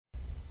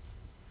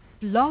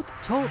Blog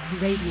Talk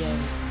Radio.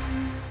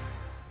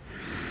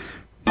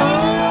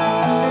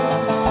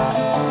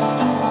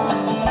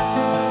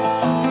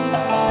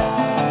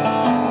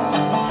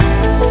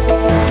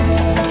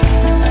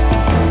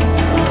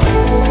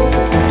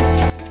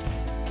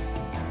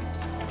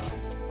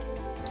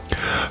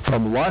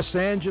 From Los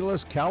Angeles,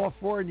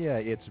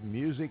 California, it's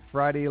Music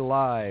Friday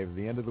Live,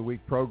 the end of the week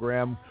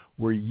program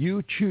where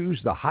you choose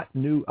the hot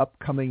new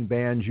upcoming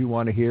bands you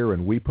want to hear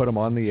and we put them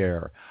on the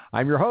air.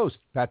 I'm your host,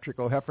 Patrick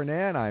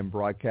O'Heffernan. I'm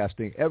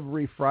broadcasting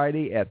every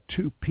Friday at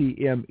 2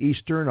 p.m.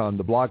 Eastern on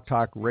the Blog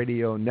Talk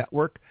Radio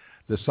Network,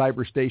 the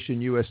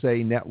Cyberstation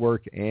USA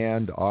Network,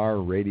 and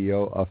our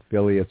radio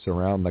affiliates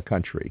around the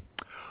country.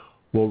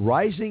 Well,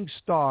 rising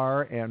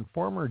star and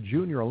former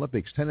Junior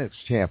Olympics tennis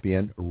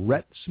champion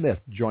Rett Smith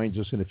joins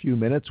us in a few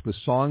minutes with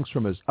songs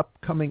from his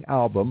upcoming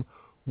album,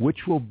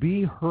 which will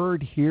be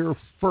heard here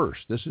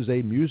first. This is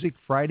a Music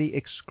Friday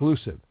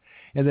exclusive.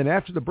 And then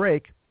after the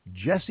break,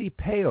 Jessie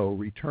Payo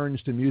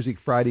returns to Music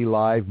Friday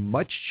Live,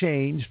 much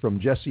changed from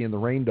Jessie and the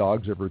Rain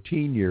Dogs of her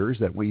teen years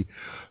that we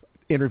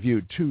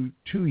interviewed two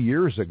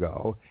years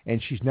ago,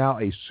 and she's now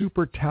a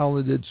super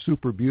talented,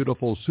 super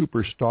beautiful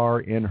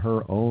superstar in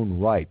her own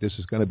right. This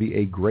is going to be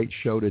a great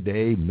show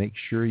today. Make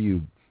sure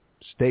you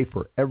stay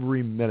for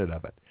every minute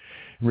of it.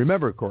 And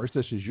remember, of course,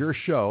 this is your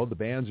show. The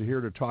bands are here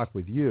to talk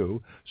with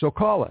you. So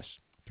call us,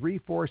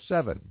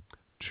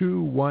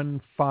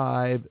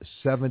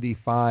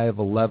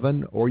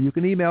 347-215-7511, or you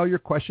can email your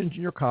questions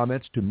and your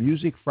comments to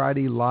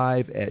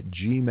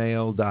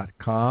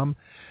musicfridaylive@gmail.com.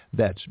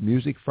 That's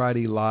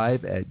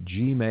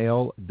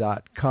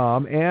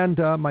musicfridaylive@gmail.com. And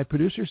my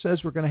producer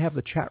says we're going to have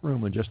the chat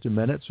room in just a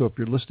minute. So if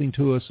you're listening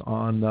to us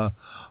on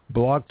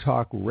Blog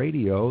Talk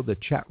Radio, the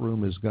chat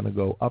room is going to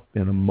go up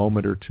in a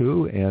moment or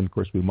two. And, of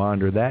course, we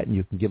monitor that, and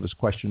you can give us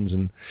questions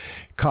and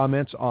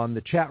comments on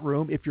the chat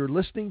room. If you're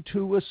listening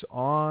to us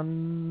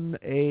on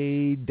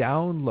a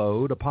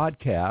download, a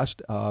podcast,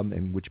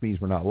 and which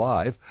means we're not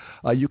live,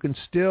 you can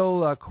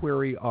still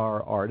query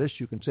our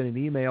artists. You can send an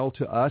email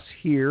to us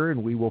here,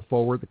 and we will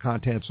forward the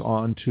contents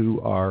on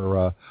to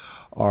our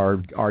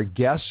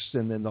guests,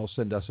 and then they'll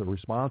send us a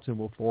response, and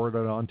we'll forward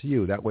it on to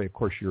you. That way, of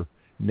course, your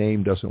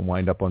name doesn't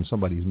wind up on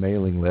somebody's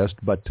mailing list,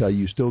 but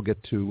you still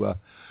get to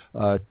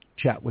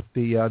chat with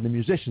the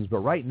musicians. But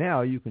right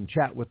now, you can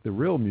chat with the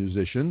real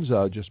musicians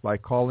just by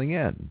calling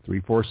in,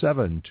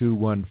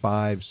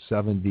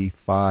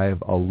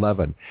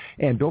 347-215-7511.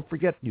 And don't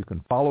forget, you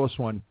can follow us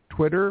on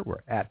Twitter.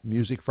 We're at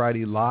Music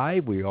Friday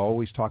Live. We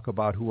always talk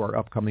about who our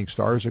upcoming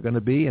stars are going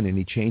to be and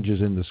any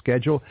changes in the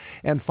schedule.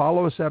 And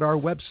follow us at our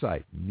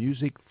website,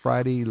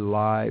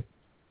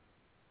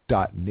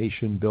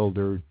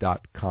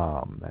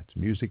 musicfridaylive.nationbuilder.com. That's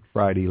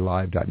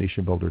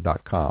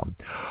musicfridaylive.nationbuilder.com.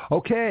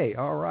 Okay,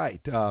 all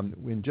right.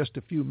 In just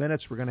a few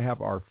minutes, we're going to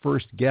have our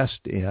first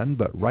guest in,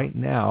 but right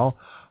now,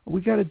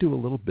 we got to do a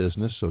little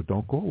business, so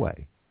don't go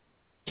away.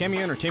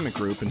 Cameo Entertainment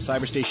Group and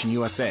Cyberstation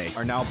USA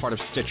are now part of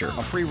Stitcher,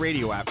 a free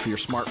radio app for your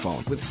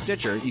smartphone. With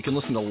Stitcher, you can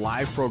listen to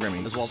live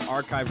programming as well as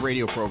archive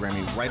radio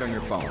programming right on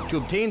your phone. To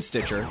obtain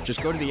Stitcher,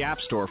 just go to the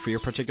App Store for your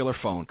particular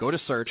phone. Go to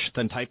search,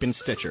 then type in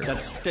Stitcher. That's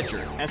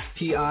Stitcher,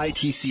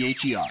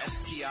 S-T-I-T-C-H-E-R.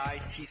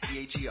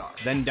 S-T-I-T-C-H-E-R.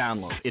 Then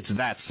download. It's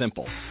that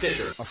simple.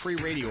 Stitcher, a free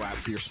radio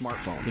app for your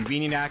smartphone.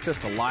 Convenient access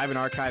to live and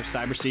archived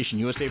Cyberstation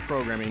USA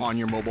programming on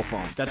your mobile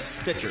phone. That's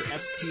Stitcher,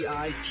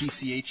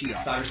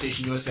 S-T-I-T-C-H-E-R.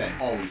 Cyberstation USA,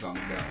 always on the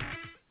go.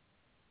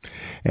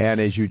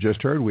 And as you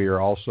just heard, we are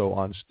also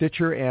on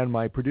Stitcher, and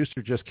my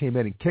producer just came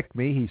in and kicked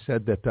me. He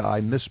said that I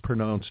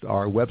mispronounced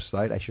our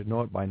website. I should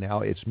know it by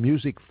now. It's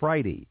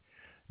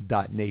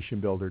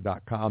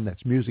musicfriday.nationbuilder.com.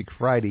 That's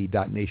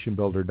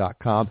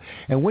musicfriday.nationbuilder.com.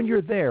 And when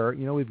you're there,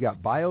 you know, we've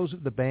got bios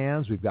of the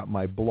bands. We've got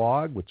my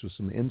blog, which was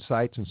some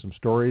insights and some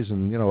stories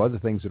and, you know, other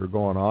things that are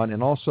going on.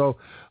 And also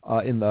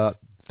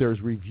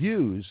there's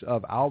reviews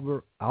of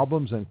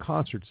albums and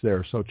concerts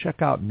there. So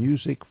check out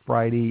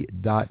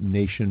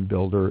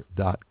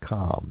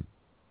musicfriday.nationbuilder.com.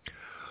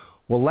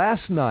 Well,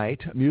 last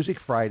night, Music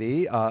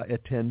Friday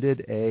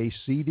attended a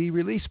CD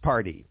release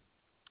party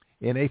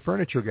in a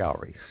furniture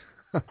gallery.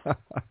 But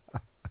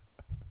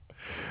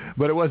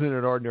it wasn't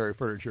an ordinary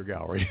furniture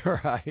gallery,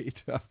 right?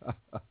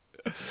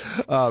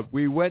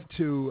 We went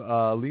to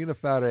Lena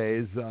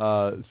Ferre's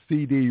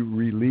CD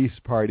release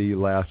party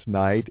last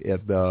night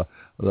at the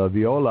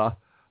Viola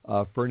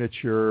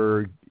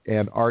Furniture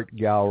and Art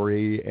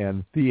Gallery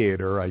and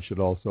Theater, I should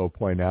also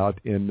point out,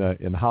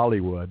 in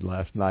Hollywood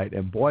last night.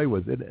 And boy,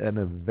 was it an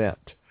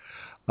event.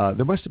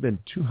 There must have been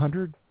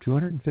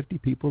 250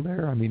 people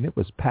there. I mean, it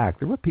was packed.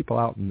 There were people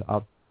out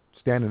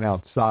standing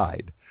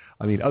outside.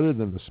 I mean, other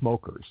than the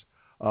smokers.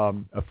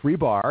 A free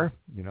bar,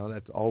 you know,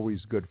 that's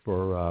always good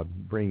for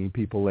bringing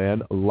people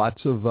in.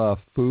 Lots of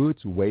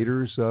foods,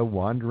 waiters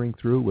wandering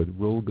through with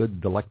real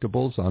good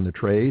delectables on the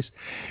trays.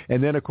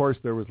 And then, of course,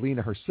 there was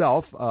Lena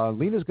herself.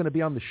 Lena's going to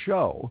be on the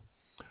show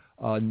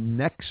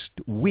next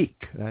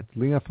week. That's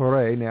Lena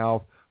Ferre.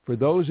 Now, for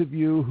those of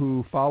you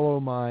who follow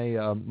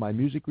my my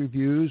music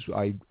reviews,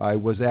 I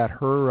was at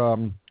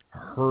her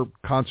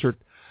concert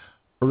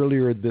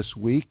earlier this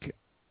week.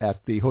 at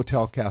the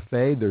Hotel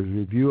Cafe. There's a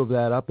review of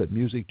that up at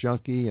Music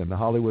Junkie and the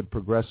Hollywood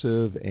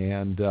Progressive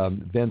and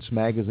Vince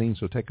Magazine,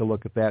 so take a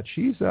look at that.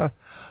 She's a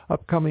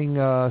upcoming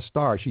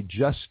star. She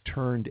just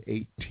turned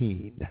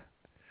 18.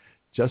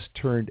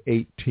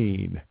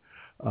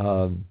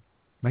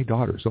 My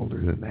daughter's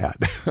older than that.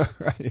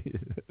 Right?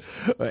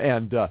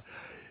 And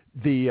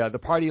the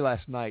party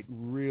last night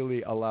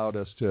really allowed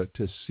us to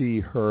see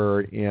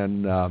her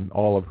in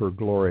all of her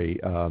glory,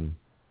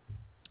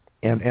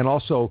 and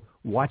also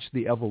watch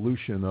the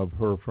evolution of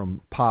her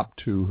from pop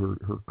to her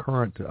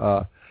current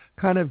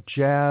kind of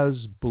jazz,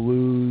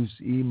 blues,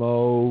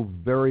 emo,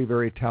 very,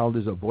 very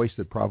talented. A voice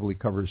that probably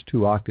covers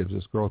 2 octaves.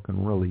 This girl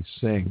can really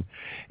sing.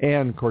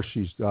 And, of course,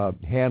 she's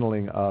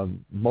handling a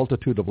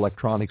multitude of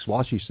electronics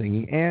while she's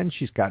singing, and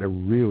she's got a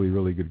really,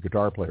 really good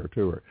guitar player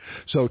to her.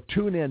 So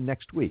tune in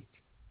next week.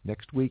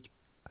 Next week,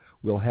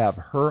 we'll have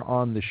her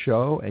on the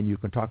show, and you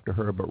can talk to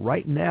her. But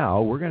right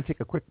now, we're going to take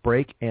a quick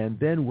break, and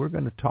then we're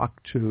going to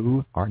talk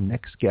to our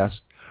next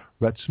guest,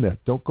 Rett Smith.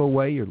 Don't go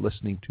away. You're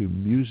listening to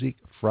Music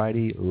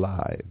Friday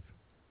Live.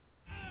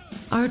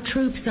 Our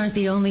troops aren't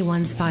the only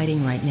ones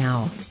fighting right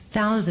now.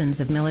 Thousands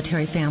of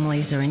military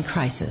families are in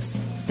crisis.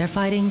 They're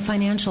fighting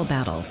financial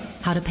battles,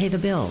 how to pay the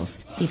bills,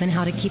 even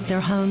how to keep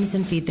their homes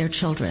and feed their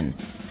children.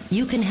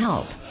 You can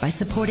help by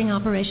supporting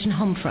Operation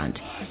Homefront,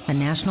 a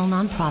national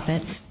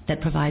nonprofit that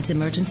provides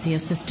emergency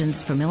assistance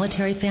for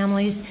military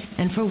families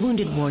and for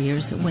wounded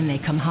warriors when they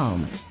come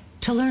home.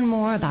 To learn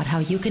more about how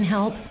you can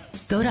help,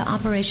 go to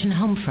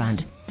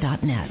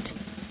operationhomefront.net.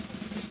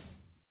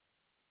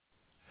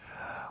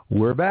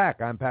 We're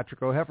back. I'm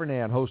Patrick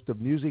O'Heffernan, host of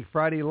Music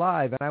Friday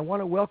Live, and I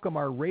want to welcome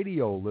our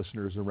radio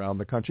listeners around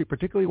the country.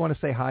 Particularly want to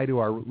say hi to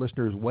our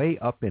listeners way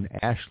up in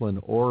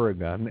Ashland,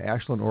 Oregon.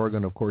 Ashland,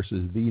 Oregon, of course,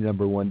 is the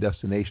 #1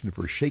 destination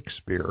for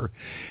Shakespeare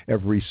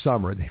every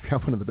summer. They've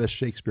got one of the best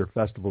Shakespeare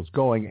festivals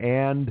going,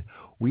 and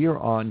we are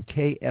on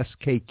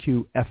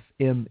KSKQ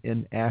FM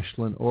in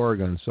Ashland,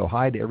 Oregon. So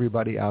hi to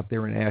everybody out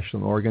there in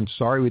Ashland, Oregon.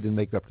 Sorry we didn't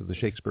make it up to the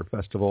Shakespeare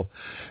Festival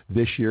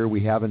this year.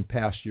 We have in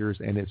past years,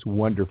 and it's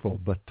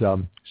wonderful. But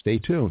stay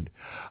tuned.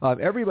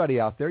 Everybody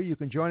out there, you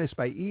can join us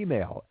by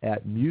email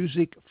at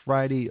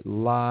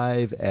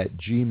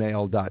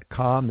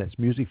musicfridaylive@gmail.com. That's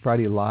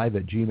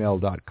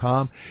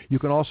musicfridaylive@gmail.com. You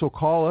can also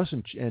call us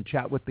and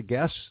chat with the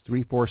guests,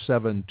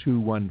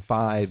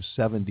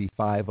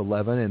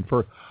 347-215-7511. And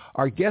for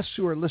our guests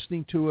who are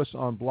listening to us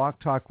on Blog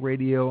Talk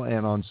Radio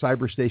and on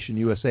Cyberstation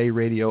USA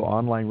Radio,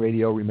 online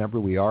radio, remember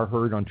we are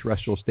heard on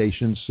terrestrial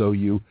stations, so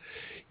you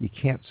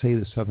can't say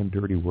the 7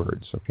 dirty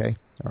words, okay?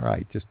 All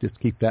right, just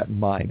keep that in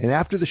mind. And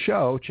after the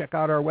show, check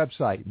out our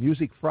website,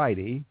 Music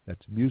Friday.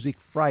 That's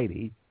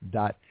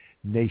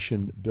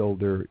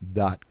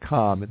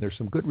musicfriday.nationbuilder.com. And there's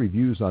some good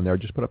reviews on there.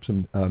 Just put up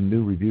some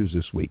new reviews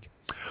this week.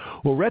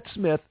 Well, Rett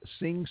Smith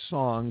sings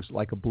songs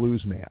like a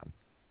blues man.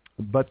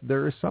 But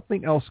there is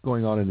something else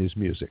going on in his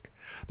music.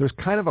 There's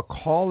kind of a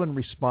call and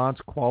response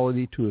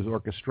quality to his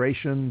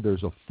orchestration.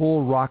 There's a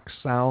full rock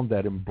sound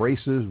that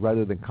embraces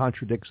rather than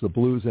contradicts the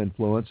blues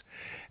influence.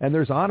 And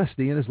there's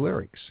honesty in his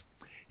lyrics.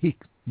 He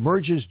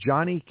merges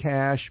Johnny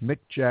Cash, Mick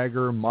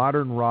Jagger,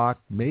 modern rock,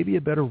 maybe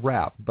a bit of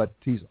rap, but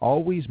he's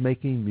always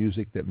making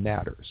music that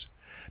matters.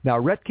 Now,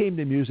 Rett came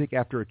to music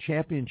after a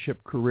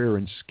championship career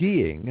in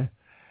skiing,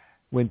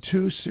 when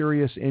 2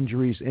 serious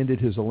injuries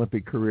ended his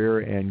Olympic career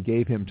and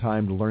gave him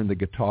time to learn the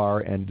guitar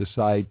and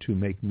decide to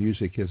make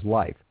music his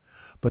life.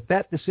 But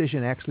that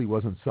decision actually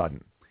wasn't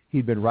sudden.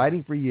 He'd been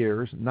writing for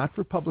years, not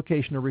for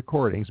publication or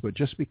recordings, but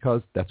just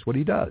because that's what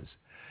he does.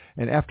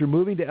 And after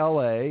moving to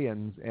L.A.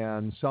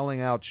 and selling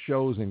out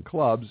shows in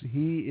clubs,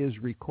 he is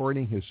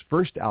recording his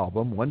first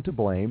album, One to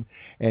Blame,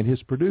 and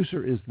his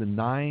producer is the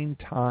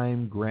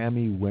 9-time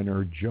Grammy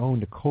winner Joe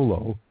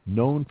Nicolo,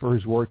 known for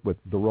his work with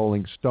the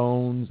Rolling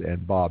Stones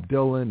and Bob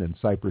Dylan and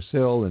Cypress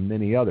Hill and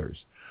many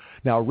others.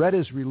 Now, Rett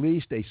has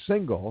released a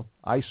single,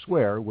 I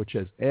Swear, which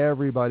has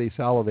everybody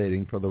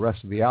salivating for the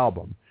rest of the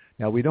album.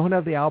 Now, we don't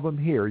have the album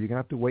here. You're going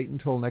to have to wait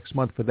until next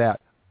month for that.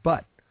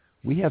 But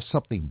we have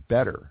something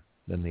better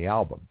than the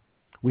album.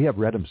 We have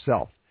Rett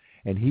himself,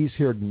 and he's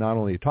here to not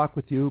only talk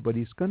with you, but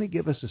he's going to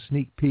give us a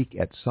sneak peek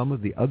at some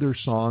of the other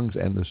songs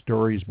and the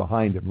stories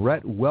behind them.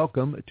 Rett,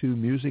 welcome to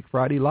Music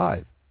Friday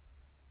Live.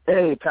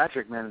 Hey,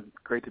 Patrick, man.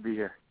 Great to be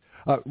here.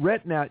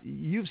 Rett, now,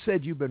 you've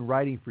said you've been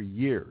writing for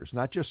years,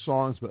 not just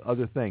songs, but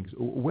other things.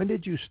 When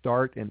did you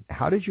start, and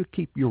how did you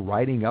keep your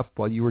writing up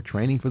while you were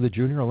training for the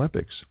Junior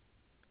Olympics?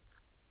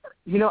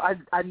 You know,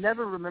 I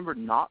never remembered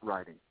not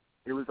writing.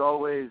 It was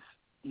always,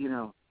 you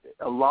know,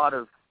 a lot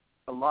of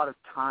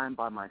time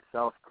by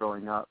myself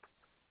growing up,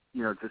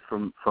 you know, just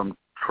from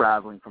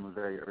traveling from a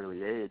very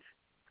early age.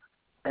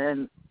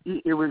 And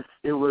it was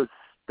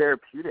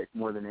therapeutic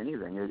more than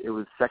anything. It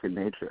was second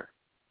nature.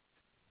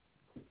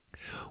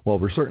 Well,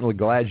 we're certainly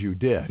glad you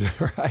did,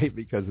 right?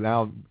 Because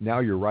now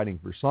you're writing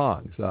for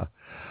songs. But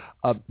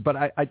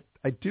I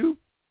do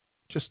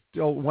just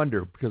still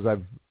wonder, because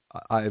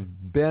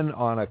I've been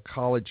on a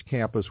college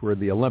campus where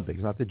the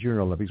Olympics, not the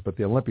Junior Olympics, but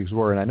the Olympics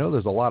were, and I know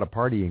there's a lot of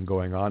partying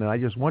going on, and I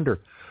just wonder,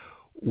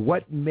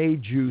 what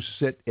made you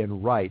sit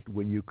and write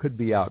when you could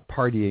be out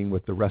partying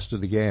with the rest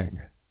of the gang?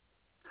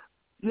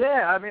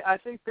 Yeah, I mean, I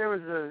think there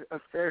was a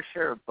fair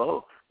share of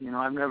both. You know,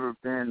 I've never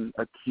been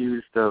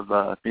accused of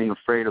being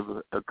afraid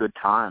of a good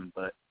time,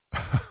 but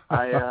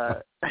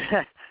I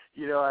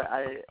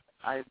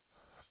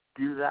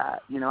do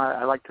that. You know,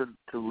 I like to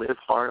live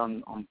hard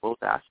on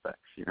both aspects,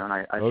 you know, and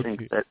I Okay.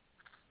 think that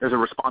there's a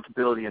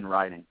responsibility in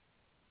writing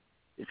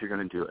if you're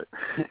going to do it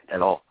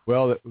at all.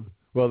 Well,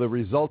 the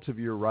results of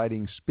your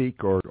writing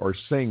speak or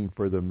sing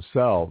for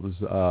themselves.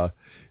 The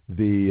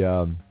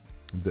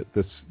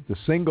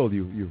single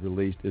you've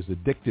released is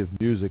addictive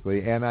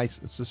musically, and I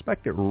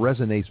suspect it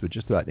resonates with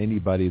just about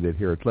anybody that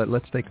hears it.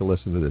 Let's take a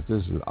listen to this.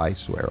 This is I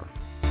Swear.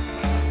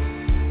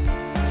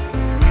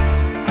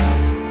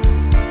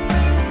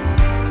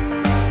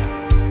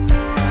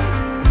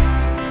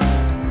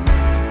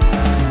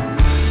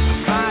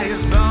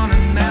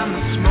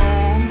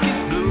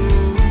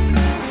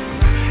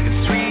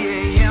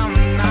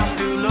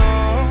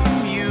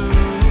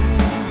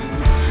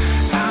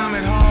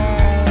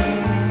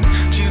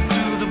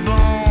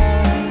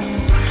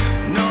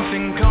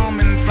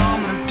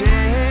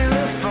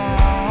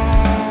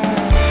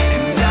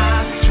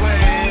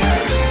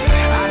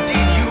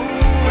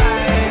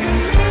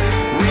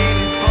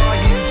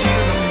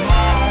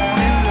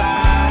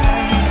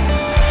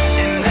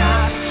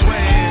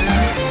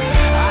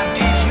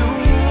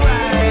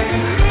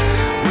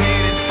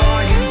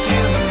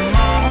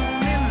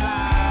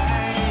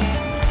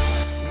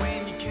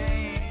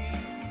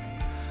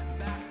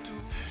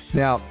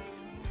 Now,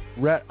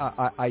 Rhett,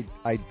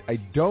 I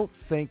don't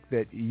think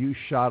that you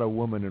shot a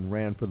woman and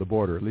ran for the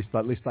border. At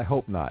least I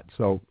hope not.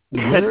 So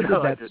where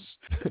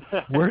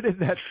did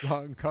that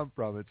song come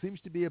from? It seems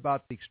to be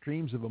about the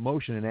extremes of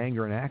emotion and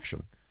anger and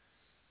action.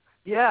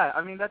 Yeah,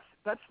 I mean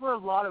that's where a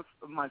lot of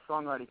my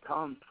songwriting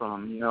comes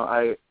from. You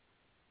know,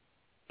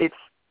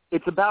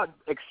 it's about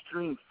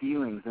extreme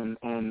feelings,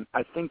 and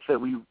I think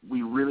that we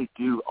really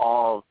do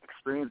all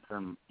experience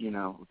them. You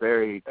know,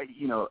 very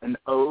an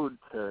ode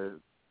to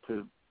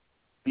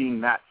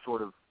being that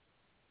sort of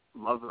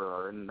lover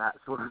or in that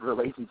sort of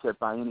relationship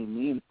by any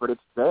means, but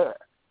it's there.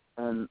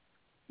 And,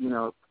 you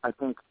know, I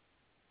think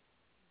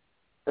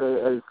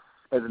as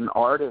an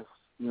artist,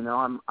 you know,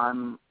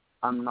 I'm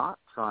not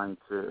trying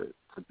to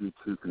be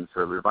too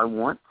conservative. I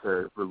want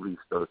to release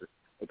those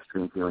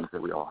extreme feelings that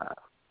we all have.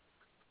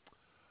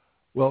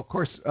 Well, of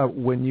course,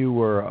 when you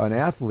were an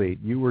athlete,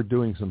 you were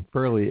doing some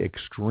fairly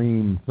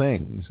extreme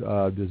things.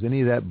 Does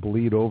any of that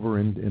bleed over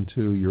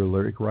into your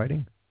lyric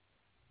writing?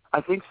 I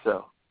think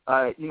so.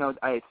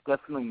 It's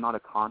definitely not a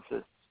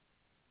conscious,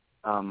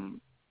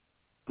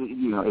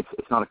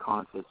 it's not a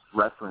conscious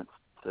reference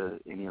to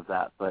any of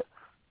that, but,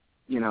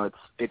 you know,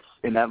 it's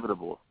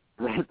inevitable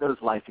that those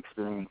life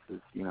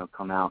experiences, you know,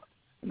 come out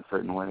in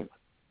certain ways.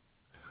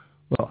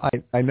 Well,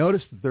 I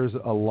noticed that there's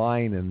a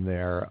line in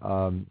there.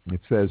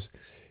 It says,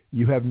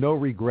 "You have no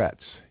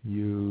regrets."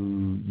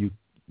 The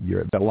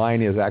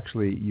line is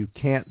actually, "You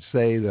can't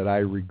say that I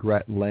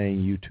regret laying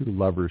you two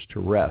lovers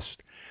to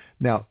rest."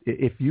 Now,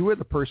 if you were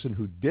the person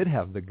who did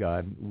have the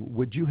gun,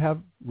 would you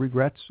have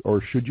regrets, or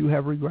should you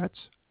have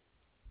regrets?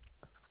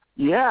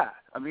 Yeah,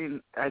 I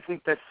mean, I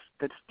think that's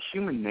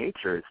human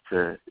nature, is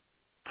to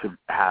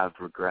have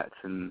regrets,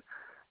 and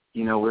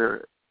you know,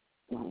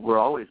 we're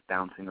always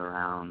bouncing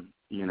around,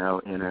 you know,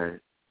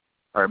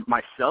 or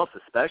myself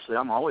especially,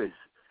 I'm always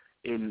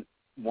in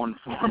one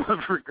form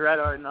of regret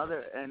or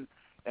another, and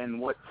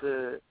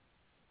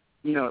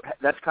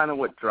that's kind of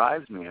what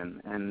drives me,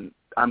 and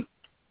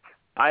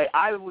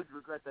I would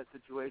regret that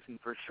situation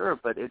for sure,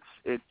 but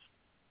it's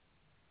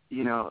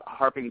you know,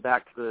 harping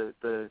back to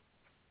the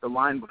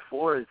line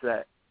before, is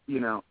that, you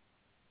know,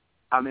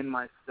 I'm in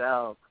my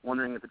cell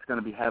wondering if it's going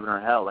to be heaven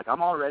or hell. Like,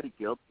 I'm already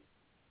guilty.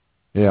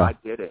 Yeah, I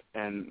did it,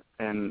 and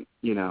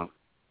you know,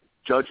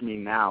 judge me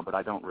now, but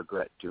I don't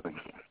regret doing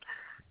it.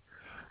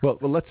 Well,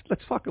 let's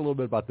talk a little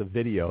bit about the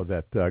video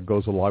that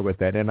goes along with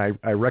that, and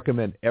I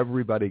recommend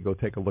everybody go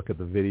take a look at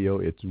the video.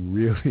 It's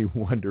really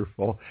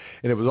wonderful,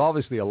 and it was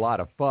obviously a lot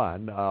of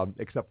fun,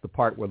 except the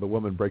part where the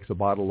woman breaks a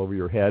bottle over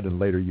your head and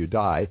later you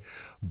die.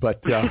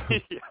 But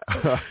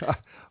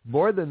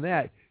more than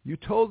that, you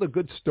told a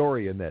good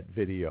story in that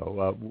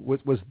video.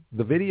 Was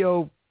the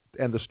video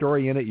and the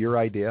story in it your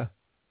idea?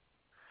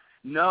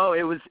 No,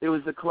 it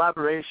was a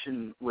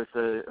collaboration with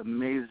an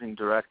amazing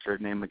director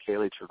named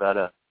Michele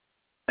Trevetta,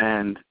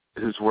 and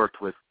who's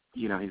worked with,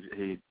 you know,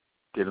 he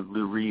did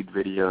Lou Reed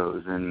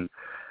videos and,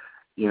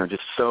 you know,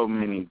 just so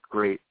many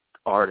great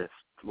artists,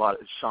 a lot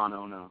of Sean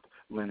Ono,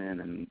 Lennon,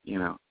 and, you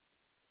know,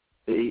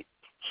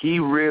 he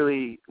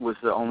really was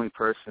the only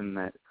person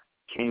that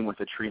came with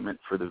a treatment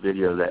for the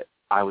video that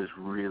I was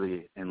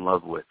really in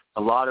love with.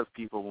 A lot of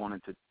people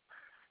wanted to,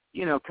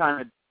 you know,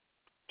 kind of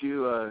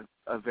do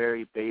a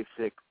very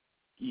basic,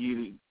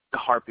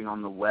 harping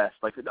on the West,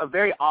 like a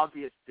very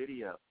obvious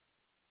video.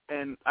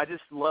 And I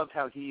just loved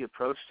how he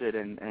approached it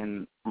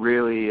and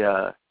really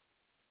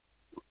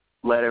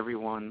let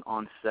everyone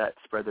on set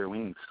spread their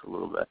wings a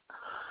little bit.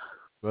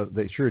 Well,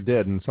 they sure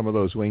did, and some of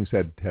those wings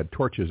had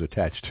torches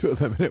attached to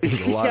them, and it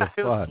was a lot of fun.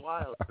 It was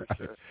wild, for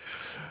sure.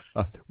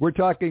 We're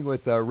talking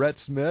with Rett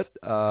Smith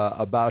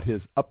about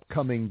his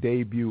upcoming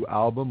debut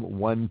album,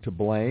 One to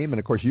Blame. And,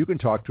 of course, you can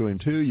talk to him,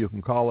 too. You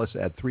can call us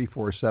at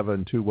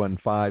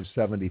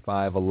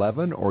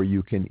 347-215-7511, or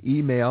you can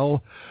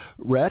email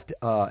Rett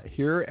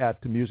here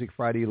at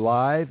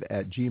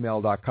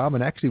musicfridaylive@gmail.com.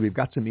 And, actually, we've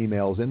got some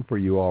emails in for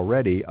you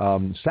already.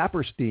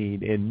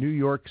 Saperstein in New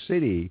York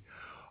City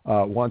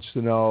wants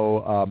to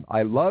know,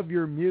 I love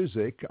your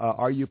music.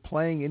 Are you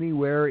playing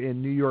anywhere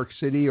in New York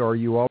City, or are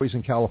you always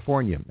in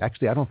California?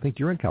 Actually, I don't think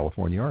you're in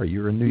California, are you?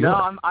 You're in New York.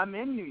 No, I'm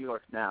in New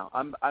York now.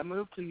 I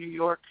moved to New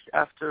York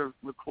after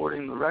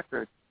recording the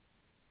record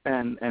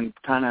and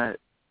kind of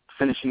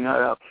finishing it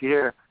up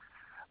here.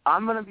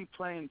 I'm going to be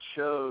playing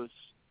shows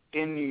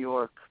in New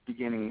York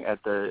beginning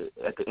at the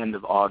end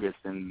of August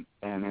and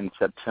in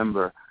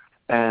September.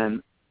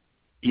 And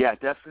yeah,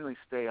 definitely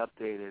stay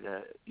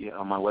updated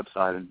on my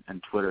website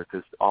and Twitter,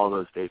 because all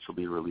those dates will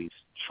be released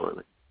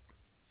shortly.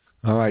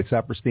 All right,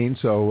 Saperstein.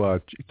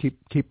 So keep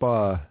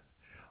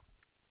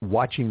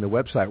watching the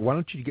website. Why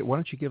don't you give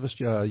us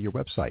your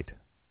website?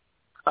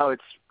 Oh,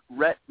 it's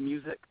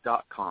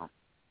rettmusic.com.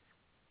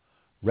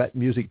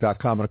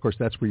 rettmusic.com, and of course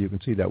that's where you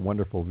can see that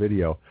wonderful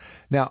video.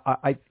 Now,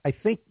 I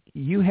think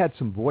you had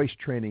some voice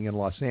training in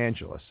Los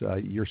Angeles.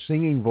 Your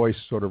singing voice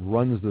sort of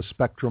runs the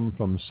spectrum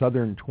from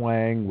southern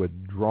twang with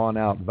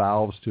drawn-out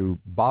valves to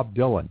Bob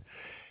Dylan.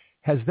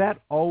 Has that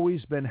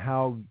always been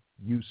how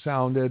you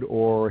sounded,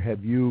 or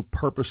have you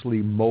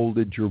purposely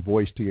molded your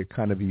voice to get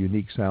kind of a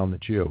unique sound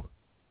that's you?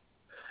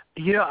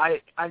 You know, I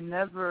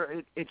never.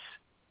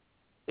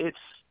 It's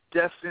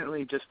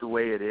definitely just the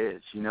way it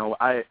is. You know,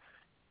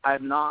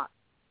 I'm not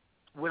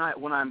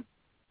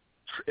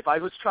if I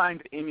was trying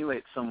to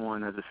emulate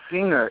someone as a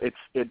singer,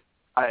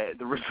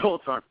 the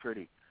results aren't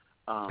pretty.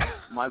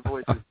 My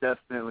voice is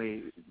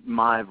definitely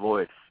my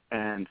voice,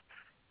 and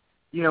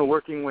you know,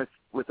 working with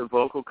a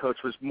vocal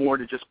coach was more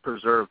to just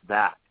preserve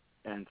that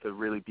and to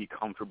really be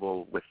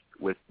comfortable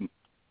with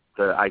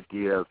the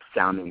idea of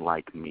sounding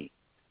like me.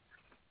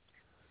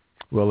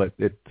 Well, it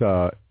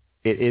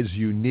is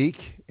unique,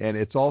 and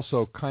it's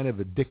also kind of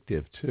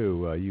addictive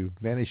too. You've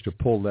managed to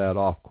pull that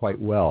off quite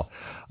well.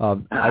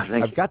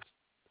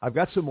 I've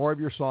got some more of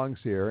your songs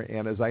here,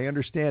 and as I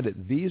understand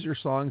it, these are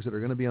songs that are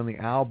going to be on the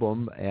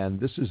album, and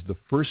this is the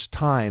first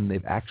time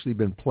they've actually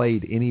been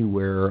played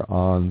anywhere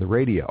on the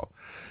radio.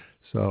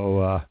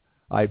 So,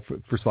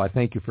 first of all, I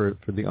thank you for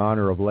the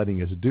honor of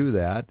letting us do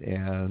that.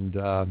 And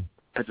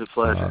it's a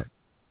pleasure.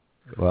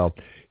 Well,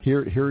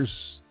 here's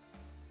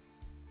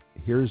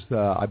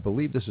I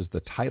believe this is the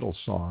title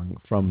song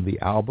from the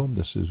album.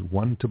 This is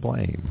One to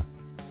Blame.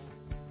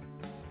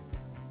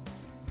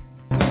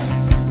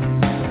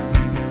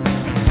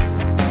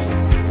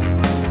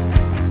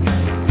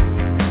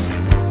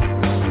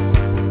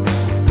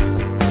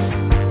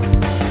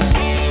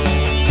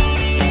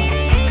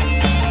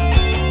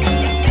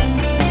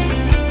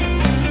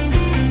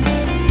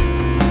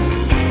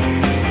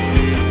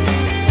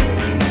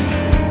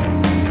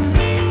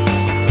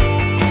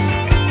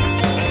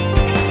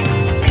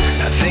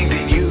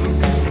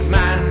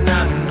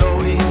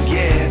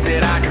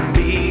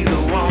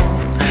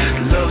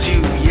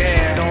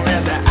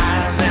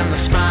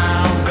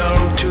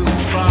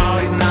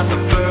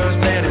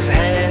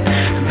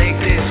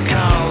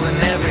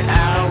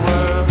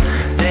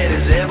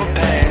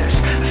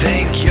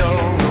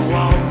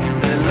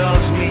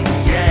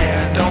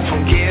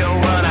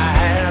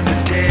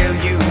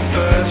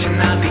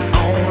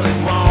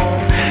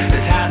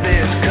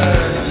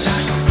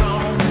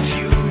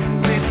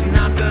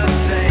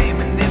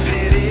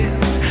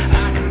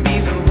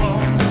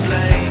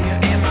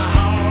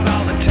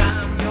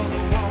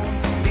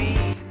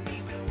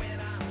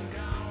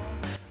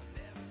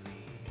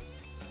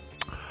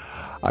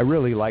 I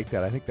really like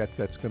that. I think that's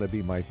going to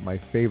be my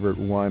favorite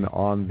one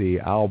on the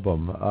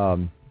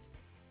album.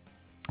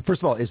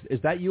 First of all, is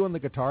that you on the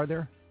guitar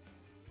there?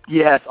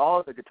 Yes, all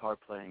of the guitar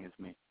playing is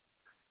me.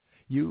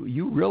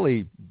 You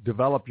really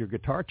develop your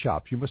guitar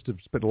chops. You must have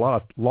spent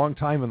a long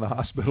time in the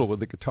hospital with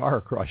the guitar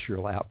across your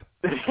lap.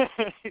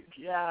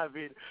 Yeah, I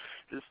mean,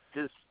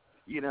 just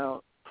you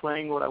know,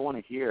 playing what I want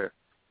to hear.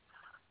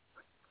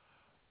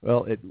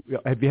 Well,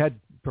 have you had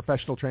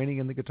professional training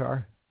in the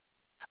guitar?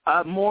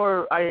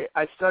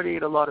 I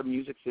studied a lot of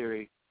music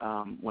theory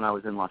when I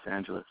was in Los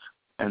Angeles,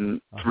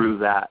 and through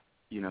that,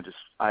 you know, just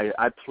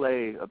I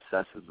play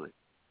obsessively.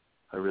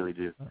 I really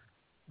do.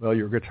 Well,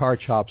 your guitar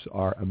chops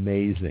are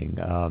amazing.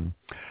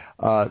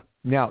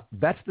 Now,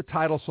 that's the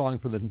title song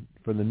for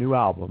the new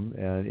album,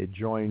 and it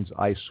joins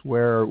I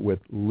Swear with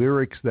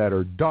lyrics that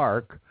are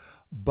dark,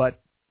 but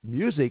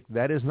music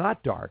that is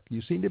not dark.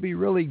 You seem to be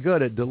really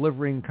good at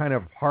delivering kind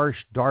of harsh,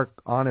 dark,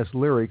 honest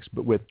lyrics,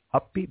 but with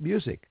upbeat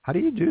music. How do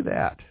you do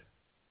that?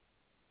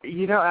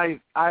 You know,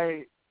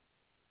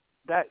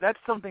 that's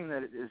something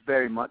that is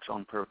very much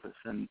on purpose,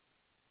 and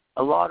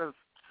a lot of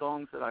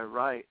songs that I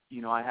write,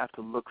 you know, I have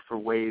to look for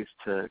ways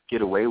to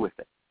get away with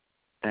it,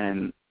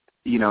 and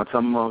you know, it's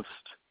almost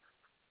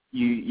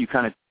you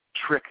kind of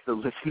trick the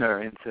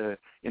listener into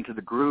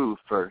the groove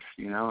first,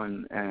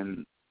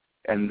 and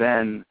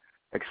then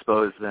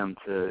expose them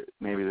to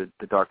maybe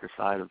the darker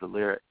side of the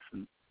lyrics.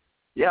 And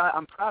yeah,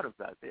 I'm proud of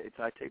that.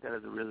 I take that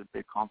as a really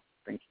big compliment.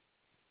 Thank you.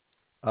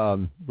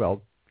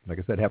 Well, like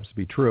I said, it happens to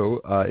be true.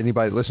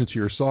 Anybody that listens to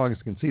your songs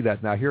can see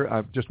that. Now here,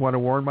 I just want to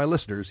warn my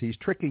listeners, he's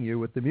tricking you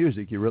with the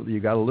music.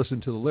 You got to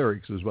listen to the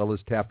lyrics as well as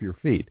tap your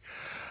feet.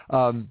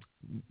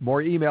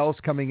 More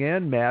emails coming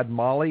in. Mad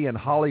Molly in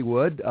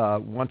Hollywood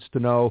wants to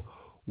know,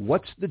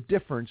 what's the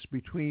difference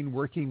between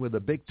working with a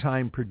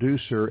big-time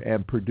producer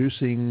and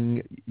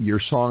producing your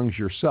songs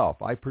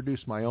yourself? I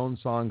produce my own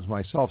songs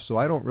myself, so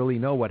I don't really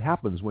know what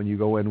happens when you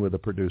go in with a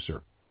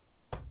producer.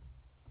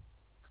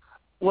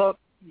 Well,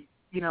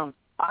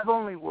 I've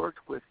only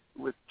worked with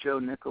Joe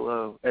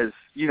Nicolo as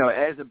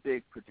a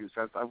big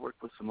producer. I've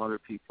worked with some other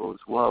people as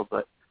well,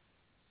 but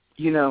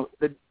the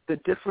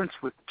difference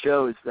with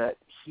Joe is that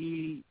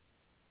he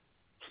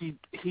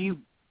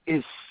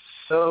is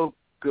so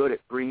good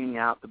at bringing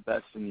out the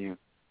best in you,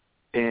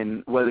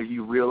 and whether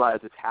you realize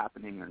it's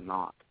happening or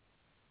not,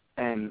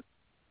 and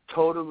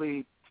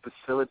totally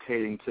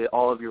facilitating to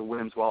all of your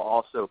whims while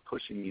also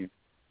pushing you.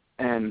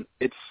 And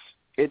it's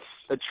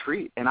a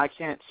treat. And I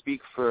can't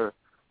speak for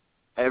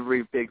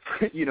every big,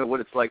 what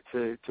it's like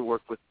to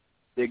work with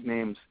big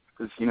names,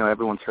 because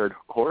everyone's heard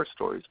horror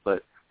stories,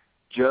 but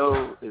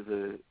Joe is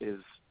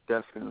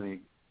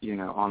definitely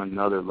on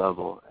another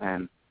level,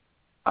 and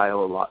I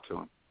owe a lot to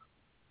him.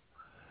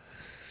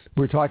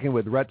 We're talking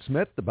with Rett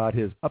Smith about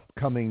his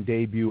upcoming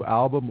debut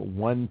album,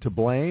 One to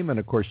Blame. And,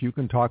 of course, you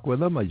can talk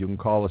with him. You can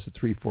call us at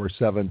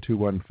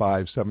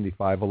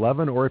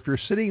 347-215-7511. Or if you're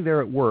sitting there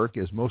at work,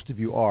 as most of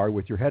you are,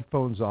 with your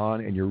headphones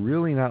on, and you're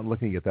really not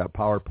looking at that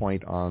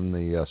PowerPoint on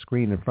the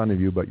screen in front of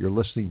you, but you're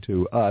listening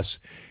to us,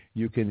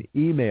 you can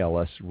email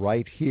us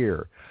right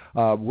here.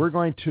 We're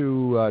going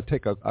to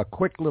take a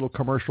quick little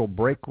commercial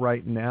break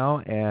right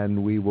now,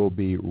 and we will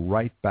be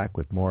right back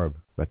with more of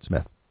Rett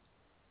Smith.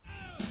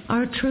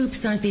 Our troops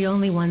aren't the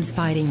only ones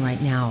fighting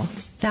right now.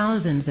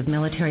 Thousands of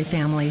military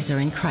families are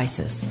in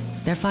crisis.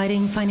 They're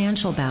fighting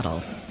financial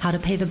battles, how to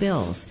pay the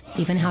bills,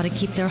 even how to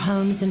keep their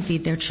homes and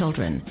feed their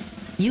children.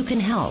 You can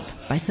help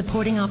by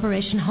supporting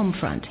Operation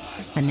Homefront,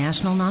 a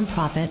national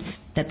nonprofit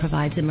that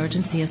provides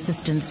emergency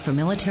assistance for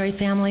military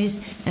families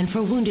and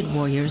for wounded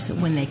warriors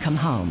when they come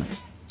home.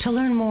 To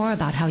learn more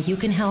about how you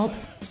can help,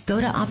 go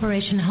to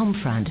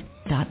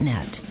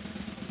operationhomefront.net.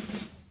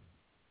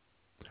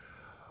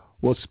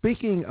 Well,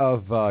 speaking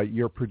of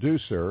your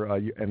producer,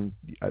 and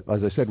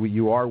as I said,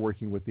 you are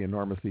working with the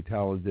enormously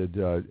talented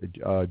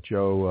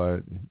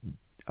Joe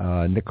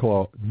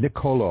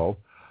Nicolo.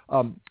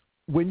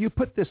 When you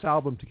put this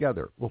album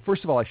together, well,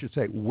 first of all, I should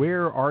say,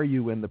 where are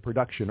you in the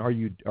production? Are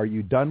you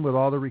done with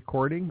all the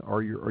recording, or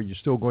are you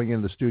still going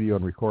in the studio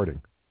and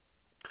recording?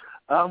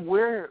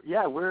 We're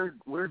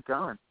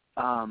done.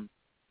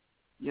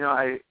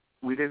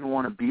 We didn't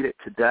want to beat it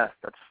to death,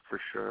 that's for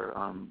sure.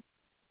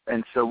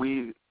 And so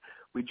we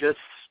just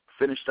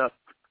finished up,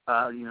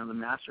 the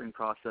mastering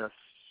process,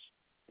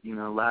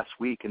 last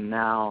week, and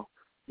now,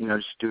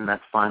 just doing that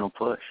final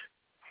push.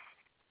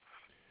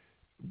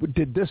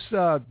 Did this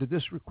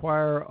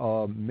require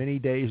many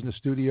days in the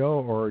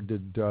studio, or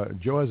did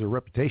Joe has a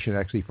reputation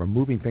actually for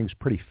moving things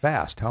pretty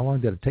fast? How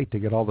long did it take to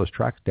get all those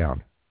tracks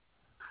down?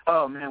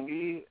 Oh man,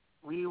 it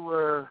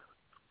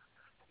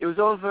was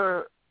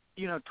over,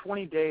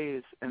 20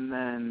 days, and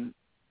then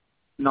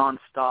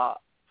nonstop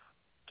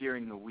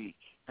during the week,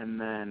 and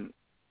then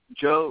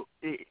Joe,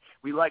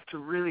 we like to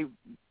really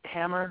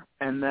hammer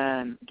and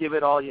then give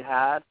it all you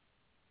had.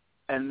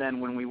 And then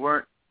when we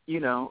weren't,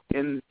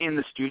 in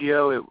the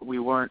studio, we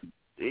weren't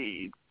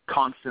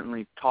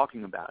constantly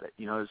talking about it.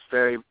 It was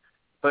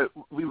but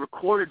we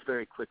recorded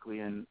very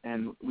quickly, and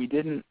we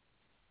didn't,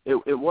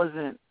 it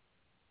wasn't,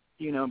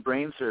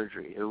 brain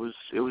surgery. It was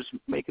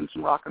making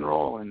some rock and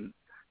roll,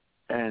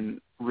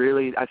 and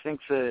really, I think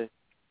the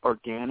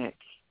organic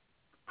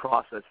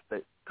process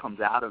that comes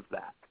out of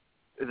that,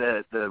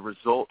 the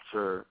results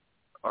are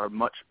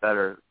much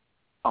better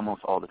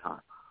almost all the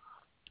time.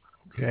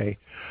 Okay.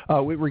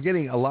 We're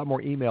getting a lot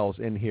more emails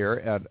in here,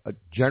 and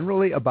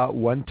generally about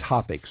one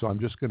topic, so I'm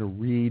just going to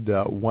read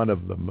one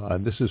of them.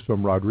 This is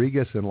from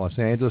Rodriguez in Los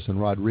Angeles,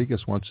 and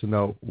Rodriguez wants to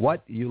know,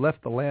 what? You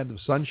left the land of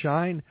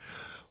sunshine?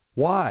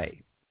 Why?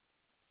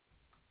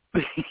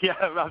 Yeah,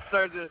 I'm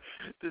starting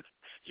to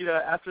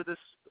after this,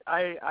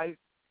 I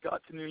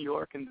got to New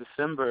York in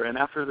December, and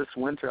after this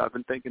winter, I've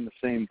been thinking the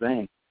same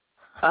thing.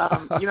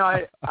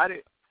 I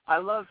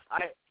love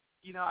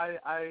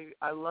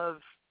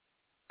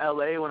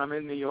LA when I'm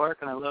in New York,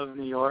 and I love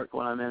New York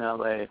when I'm in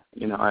LA.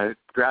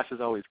 Grass is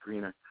always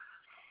greener.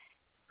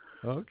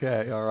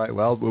 Okay, all right.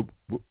 Well,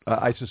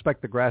 I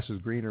suspect the grass is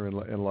greener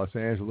in Los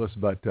Angeles,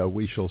 but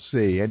we shall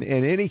see. And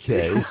in any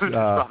case,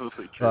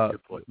 probably true.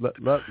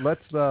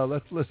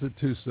 let's listen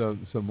to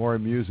some more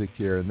music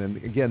here. And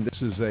then again,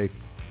 this is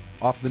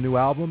off the new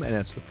album, and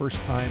it's the first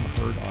time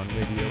heard on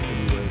radio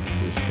anywhere in the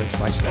news. That's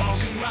my sense.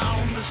 Walking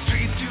around the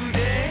street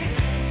today,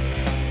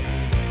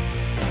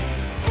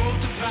 hope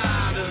to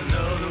find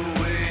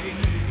another way.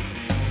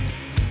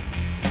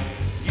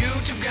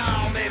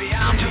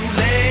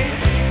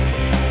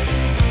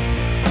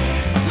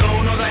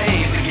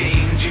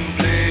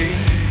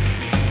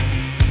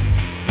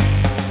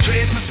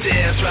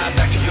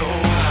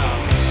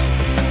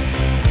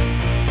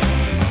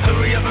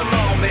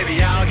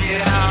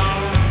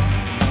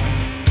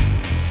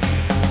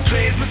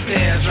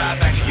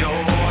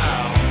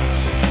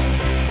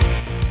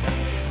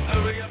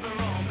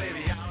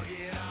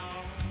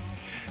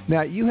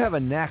 Now, you have a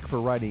knack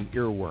for writing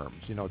earworms,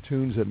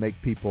 tunes that make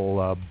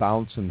people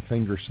bounce and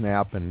finger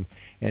snap and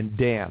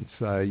dance.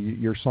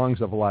 Your songs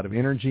have a lot of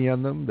energy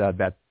in them,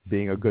 that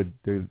being a good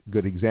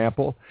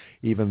example,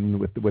 even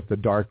with the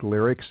dark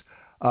lyrics.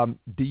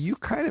 Do you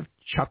kind of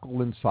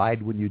chuckle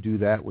inside when you do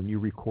that, when you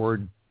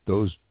record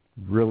those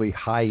really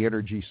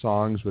high-energy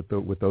songs with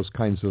those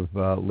kinds of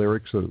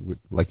lyrics?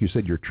 Like you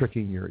said, you're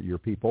tricking your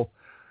people.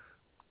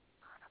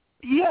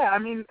 Yeah, I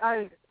mean,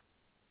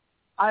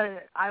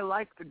 I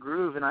like the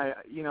groove, and I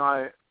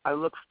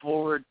look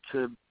forward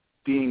to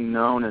being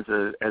known as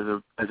a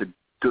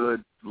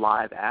good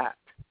live act,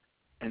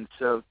 and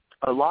so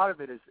a lot of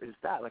it is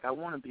that. Like, I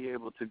want to be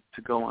able to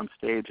go on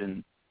stage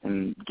and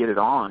get it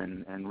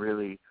on and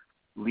really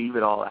leave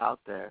it all out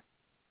there.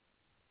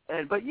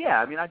 But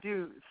yeah, I mean, I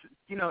do.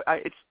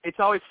 It's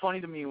always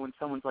funny to me when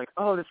someone's like,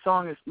 "Oh, this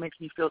song makes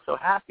me feel so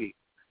happy,"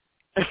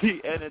 and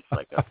it's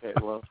like, okay,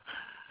 well,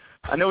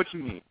 I know what you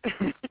mean.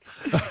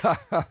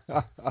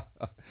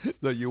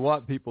 So you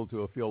want people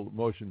to feel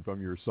emotion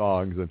from your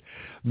songs, and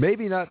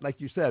maybe not, like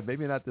you said,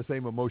 maybe not the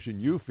same emotion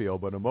you feel,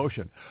 but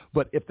emotion.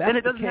 But if that's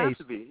the case, and it doesn't have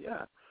to be,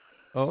 yeah.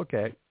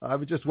 Okay, I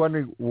was just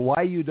wondering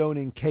why you don't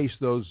encase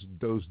those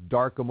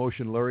dark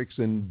emotion lyrics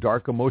in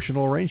dark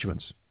emotional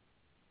arrangements.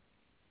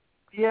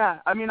 Yeah,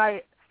 I mean,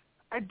 I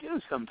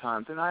do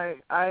sometimes, and I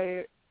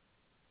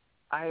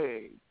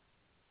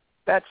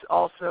that's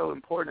also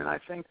important, and I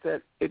think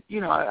that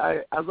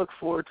I look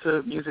forward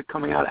to music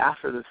coming out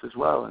after this as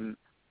well. And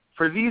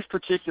for these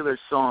particular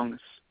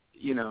songs,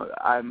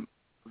 I'm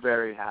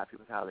very happy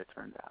with how they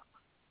turned out.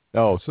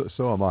 Oh,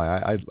 so am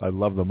I. I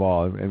love them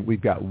all, and we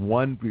got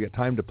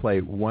time to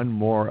play one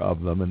more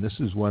of them, and this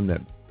is one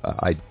that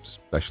I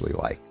especially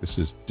like. This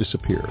is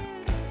 "Disappear."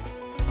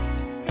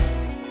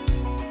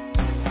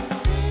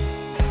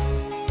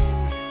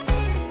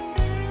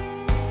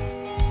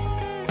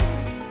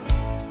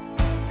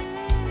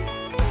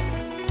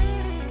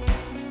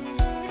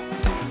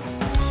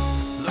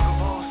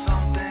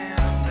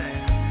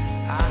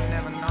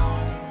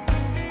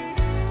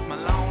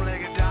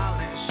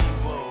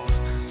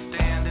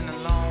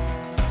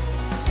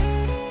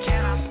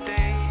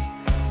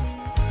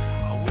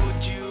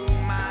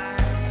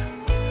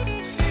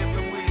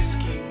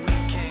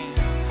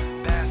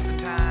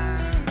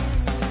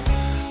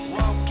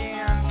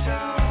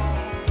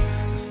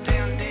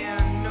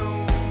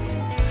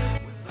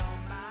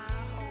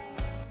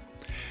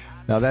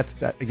 Now that's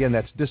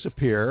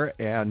 "Disappear,"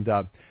 and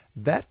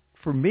that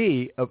for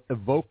me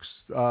evokes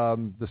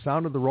the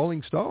sound of the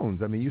Rolling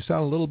Stones. I mean, you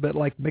sound a little bit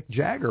like Mick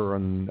Jagger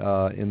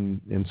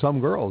in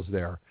Some Girls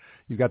there.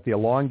 You've got the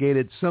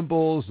elongated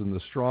cymbals and the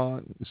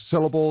strong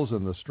syllables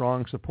and the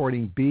strong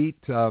supporting beat.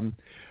 Did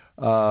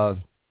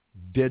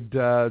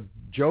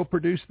Joe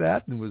produce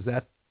that, and was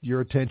that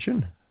your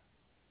attention?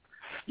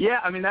 Yeah,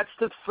 I mean, that's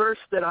the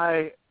first that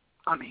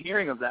I'm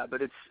hearing of that,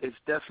 but it's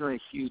definitely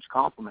a huge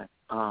compliment.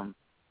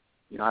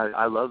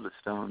 I love the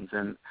Stones,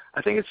 and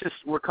I think it's just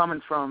we're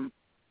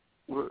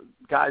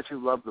guys who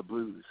love the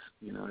blues.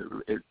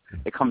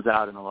 It comes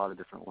out in a lot of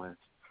different ways.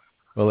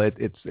 Well,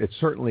 it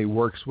certainly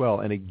works well,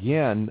 and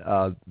again,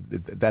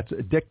 that's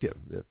addictive.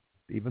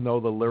 Even though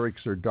the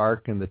lyrics are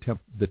dark and the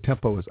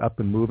tempo is up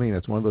and moving,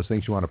 it's one of those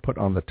things you want to put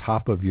on the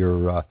top of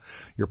your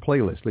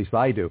playlist. At least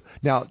I do.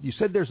 Now, you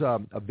said there's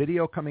a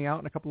video coming out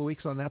in a couple of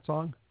weeks on that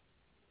song?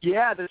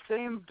 Yeah, the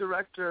same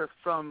director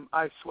from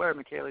I Swear,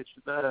 Michele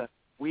Chavetta.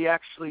 We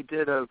actually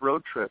did a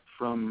road trip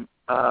from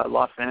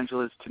Los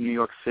Angeles to New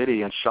York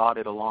City and shot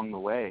it along the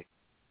way,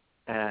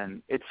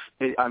 and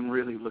I'm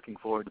really looking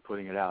forward to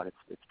putting it out.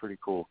 It's pretty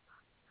cool.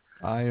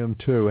 I am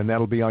too, and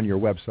that'll be on your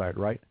website,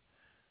 right?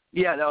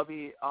 Yeah, that'll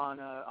be on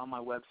my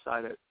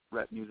website at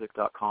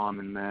rettmusic.com,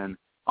 and then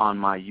on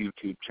my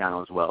YouTube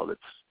channel as well. That's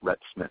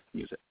Rett Smith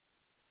Music.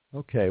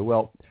 Okay,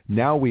 well,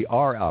 now we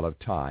are out of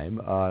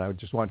time. I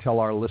just want to tell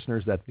our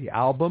listeners that the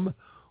album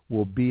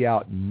will be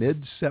out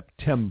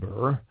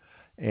mid-September.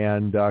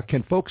 And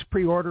can folks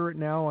pre-order it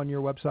now on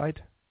your website?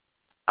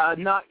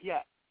 Not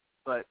yet,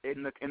 but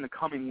in the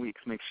coming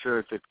weeks, make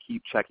sure to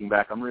keep checking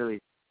back. I'm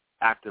really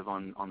active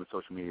on the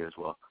social media as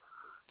well.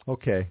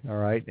 Okay, all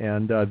right.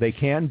 And they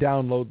can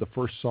download the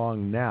first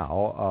song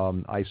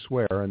now, I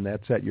Swear, and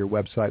that's at your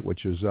website,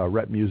 which is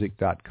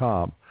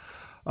rettmusic.com.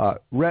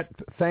 Rett,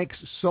 thanks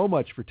so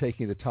much for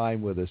taking the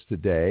time with us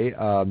today.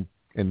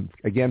 And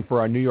again, for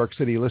our New York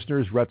City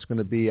listeners, Rett's going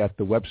to be at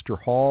the Webster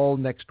Hall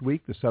next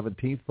week, the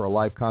 17th, for a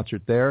live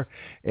concert there.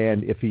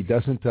 And if he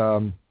doesn't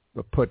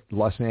put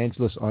Los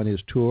Angeles on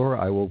his tour,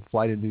 I will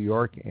fly to New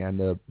York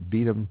and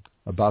beat him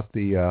about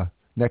the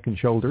neck and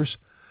shoulders.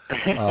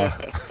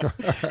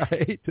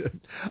 Right.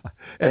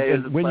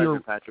 It's a pleasure,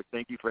 Patrick.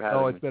 Thank you for having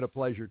me. Oh, it's been a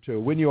pleasure, too.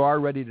 When you are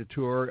ready to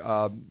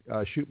tour,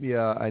 shoot me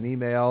an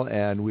email,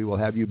 and we will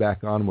have you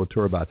back on, and we'll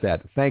tour about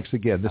that. Thanks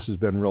again. This has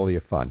been really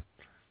fun.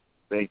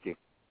 Thank you.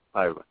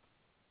 Bye, everyone.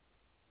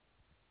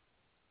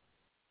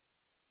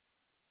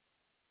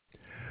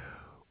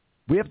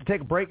 We have to take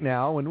a break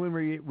now, and when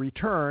we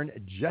return,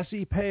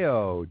 Jessie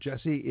Payo.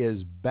 Jessie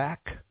is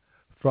back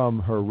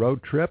from her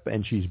road trip,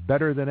 and she's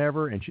better than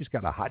ever, and she's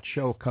got a hot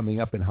show coming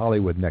up in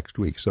Hollywood next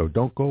week, so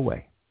don't go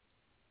away.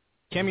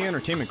 Cameo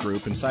Entertainment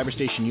Group and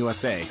Cyberstation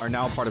USA are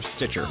now part of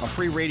Stitcher, a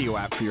free radio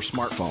app for your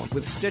smartphone.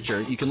 With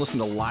Stitcher, you can listen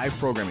to live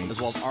programming as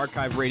well as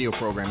archive radio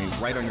programming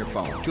right on your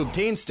phone. To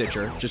obtain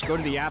Stitcher, just go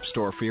to the App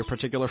Store for your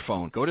particular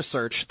phone. Go to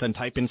search, then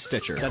type in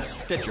Stitcher. That's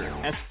Stitcher,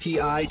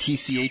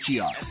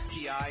 S-T-I-T-C-H-E-R.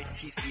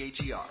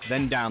 S-T-I-T-C-H-E-R.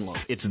 Then download.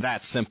 It's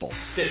that simple.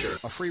 Stitcher,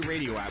 a free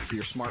radio app for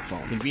your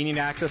smartphone. Convenient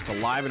access to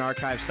live and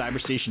archived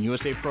Cyberstation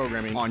USA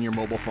programming on your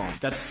mobile phone.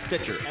 That's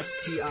Stitcher,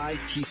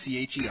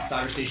 S-T-I-T-C-H-E-R.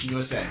 Cyberstation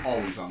USA,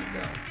 always on the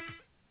go.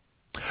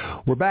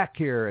 We're back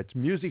here. It's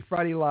Music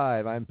Friday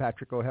Live. I'm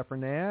Patrick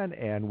O'Heffernan,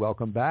 and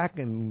welcome back.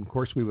 And, of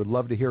course, we would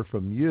love to hear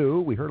from you.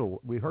 We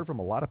heard from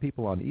a lot of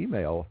people on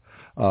email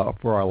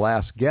for our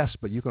last guest,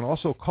 but you can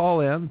also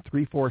call in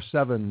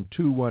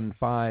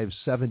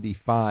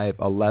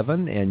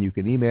 347-215-7511, and you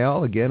can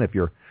email, again, if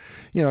you're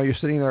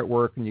sitting there at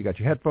work and you got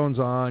your headphones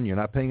on, you're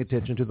not paying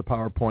attention to the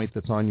PowerPoint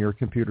that's on your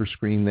computer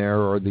screen there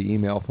or the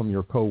email from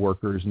your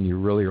coworkers, and you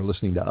really are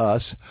listening to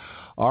us.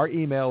 Our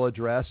email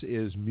address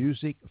is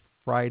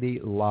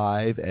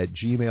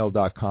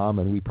musicfridaylive@gmail.com,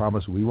 and we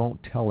promise we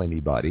won't tell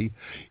anybody.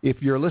 If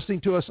you're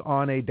listening to us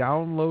on a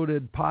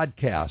downloaded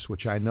podcast,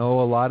 which I know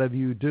a lot of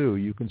you do,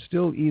 you can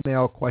still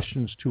email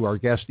questions to our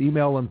guest.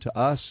 Email them to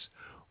us.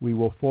 We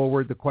will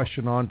forward the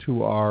question on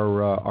to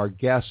our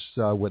guests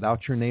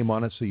without your name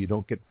on it, so you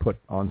don't get put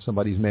on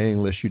somebody's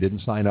mailing list you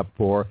didn't sign up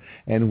for,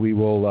 and we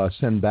will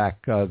send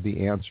back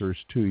the answers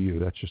to you.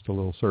 That's just a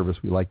little service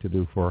we like to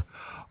do for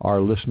our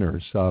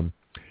listeners.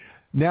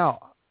 Now,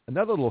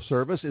 another little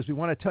service is we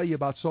want to tell you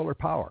about solar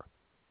power.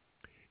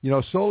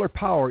 Solar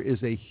power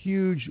is a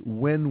huge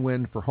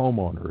win-win for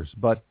homeowners,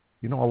 but,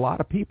 a lot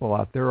of people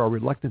out there are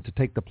reluctant to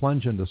take the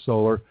plunge into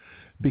solar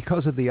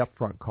because of the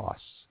upfront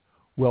costs.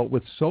 Well,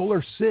 with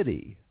Solar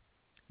City,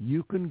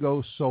 you can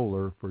go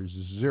solar for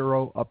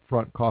zero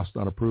upfront cost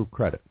on approved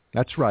credit.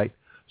 That's right.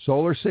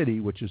 Solar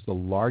City, which is the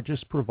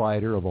largest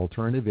provider of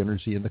alternative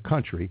energy in the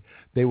country,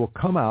 they will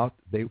come out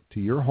to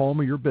your home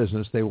or your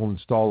business. They will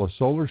install a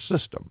solar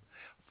system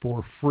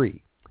for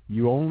free.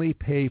 You only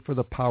pay for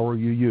the power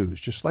you use,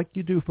 just like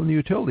you do from the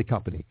utility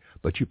company,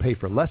 but you pay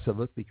for less of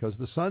it because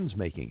the sun's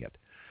making it.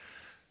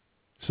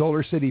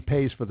 Solar City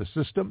pays for the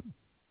system.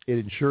 It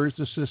insures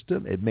the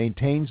system. It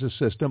maintains the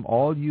system.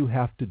 All you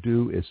have to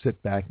do is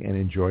sit back and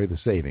enjoy the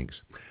savings.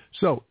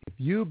 So if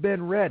you've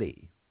been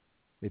ready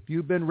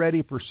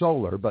for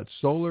solar, but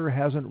solar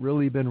hasn't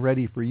really been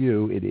ready for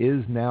you, it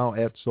is now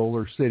at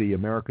Solar City,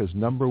 America's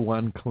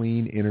 #1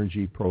 clean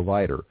energy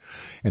provider.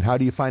 And how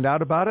do you find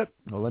out about it?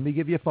 Well, let me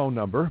give you a phone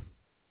number.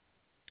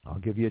 I'll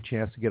give you a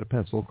chance to get a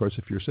pencil. Of course,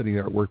 if you're sitting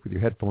there at work with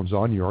your headphones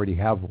on, you already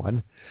have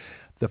one.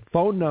 The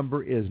phone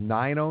number is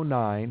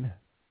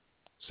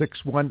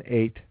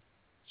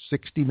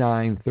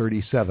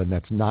 909-618-6937.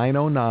 That's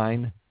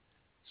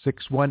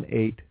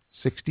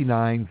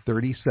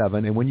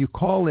 909-618-6937. And when you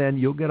call in,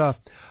 you'll get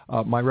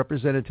my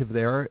representative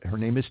there. Her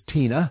name is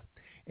Tina.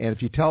 And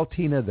if you tell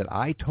Tina that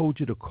I told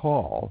you to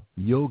call,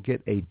 you'll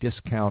get a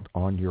discount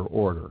on your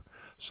order.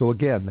 So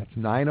again, that's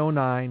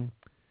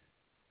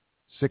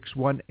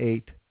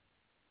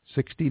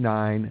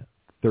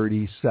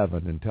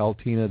 909-618-6937. And tell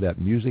Tina that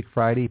Music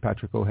Friday,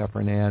 Patrick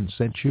O'Heffernan,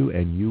 sent you,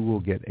 and you will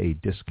get a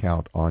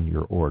discount on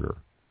your order.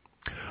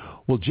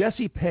 Well,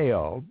 Jessie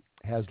Payo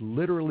has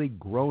literally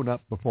grown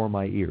up before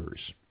my ears.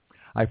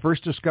 I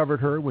first discovered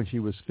her when she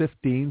was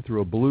 15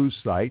 through a blues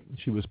site.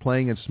 She was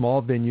playing in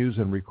small venues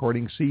and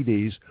recording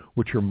CDs,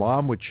 which her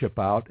mom would ship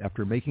out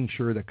after making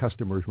sure that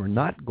customers were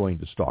not going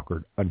to stalk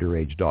her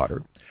underage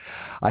daughter.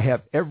 I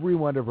have every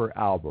one of her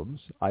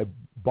albums. I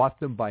bought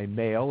them by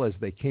mail as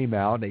they came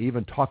out. I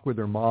even talked with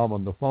her mom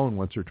on the phone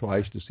once or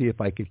twice to see if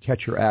I could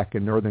catch her act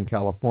in Northern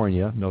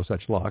California. No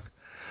such luck.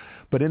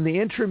 But in the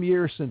interim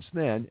years since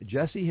then,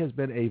 Jessie has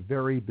been a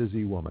very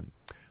busy woman,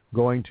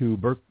 going to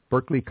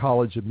Berklee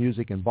College of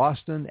Music in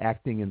Boston,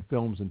 acting in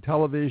films and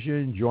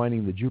television,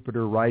 joining the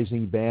Jupiter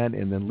Rising Band,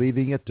 and then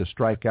leaving it to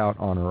strike out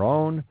on her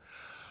own.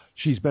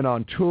 She's been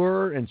on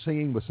tour and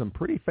singing with some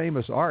pretty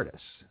famous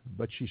artists,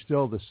 but she's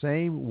still the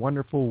same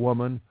wonderful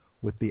woman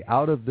with the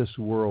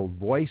out-of-this-world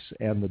voice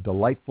and the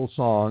delightful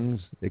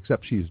songs,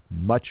 except she's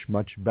much,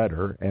 much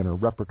better, and her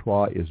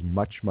repertoire is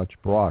much, much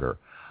broader.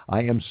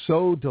 I am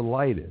so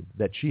delighted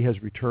that she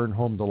has returned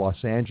home to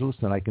Los Angeles,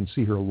 and I can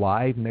see her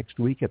live next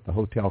week at the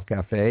Hotel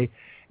Cafe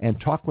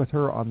and talk with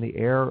her on the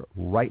air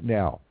right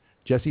now.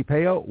 Jessie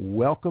Payo,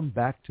 welcome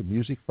back to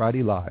Music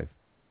Friday Live.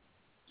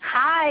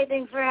 Hi,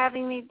 thanks for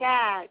having me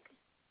back.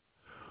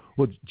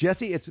 Well,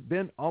 Jessie, it's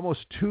been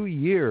almost 2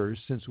 years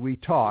since we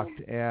talked,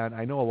 and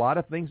I know a lot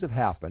of things have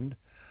happened,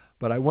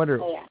 but I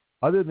wonder,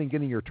 other than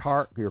getting your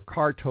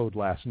car towed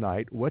last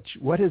night,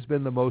 what has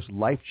been the most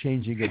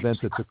life-changing event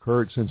that's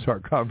occurred since our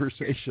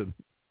conversation?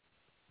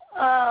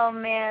 Oh,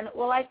 man.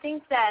 Well, I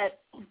think that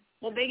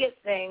the biggest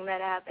thing that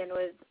happened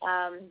was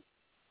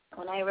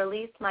when I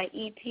released my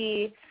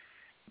EP,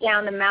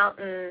 Down the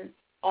Mountain,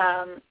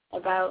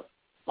 about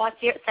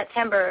last year,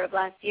 September of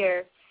last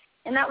year,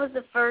 and that was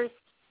the first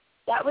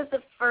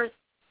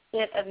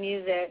bit of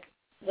music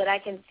that I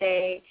can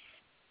say,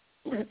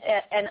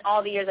 and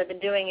all the years I've been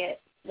doing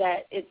it,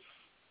 that it's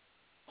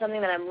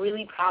something that I'm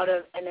really proud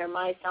of, and they're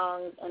my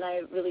songs, and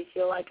I really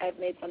feel like I've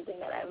made something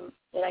that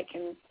I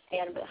can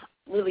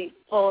really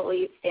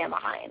fully stand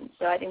behind.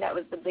 So I think that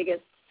was the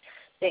biggest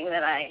thing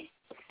that I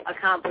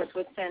accomplished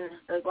within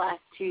those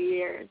last 2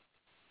 years.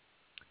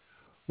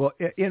 Well,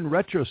 in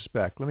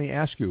retrospect, let me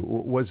ask you,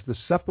 was the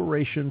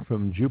separation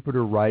from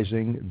Jupiter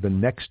Rising the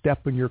next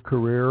step in your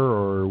career,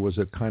 or was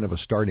it kind of a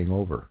starting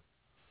over?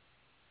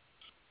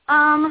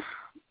 It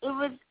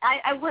was.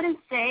 I wouldn't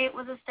say it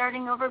was a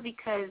starting over,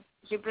 because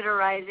Jupiter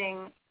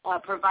Rising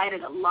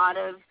provided a lot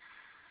of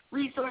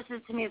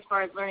resources to me as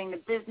far as learning the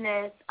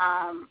business.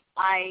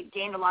 I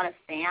gained a lot of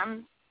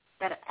fans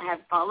that have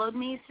followed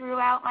me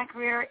throughout my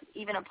career,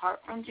 even apart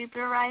from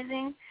Jupiter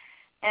Rising.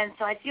 And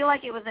so I feel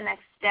like it was the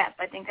next step.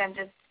 I think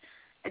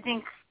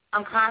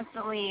I'm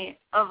constantly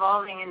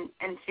evolving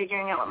and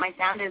figuring out what my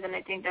sound is, and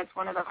I think that's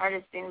one of the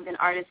hardest things an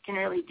artist can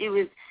really do,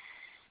 is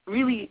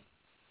really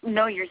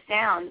know your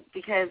sound.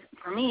 Because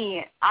for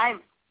me,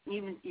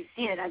 you've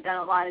seen it, I've done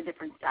a lot of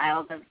different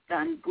styles. I've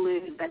done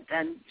blues, I've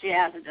done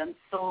jazz, I've done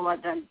soul,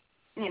 I've done,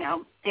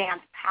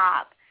 dance,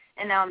 pop,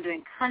 and now I'm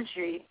doing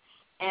country.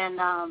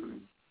 And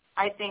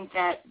I think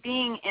that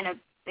being in a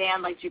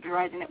band like Jupiter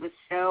Rising that was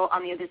so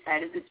on the other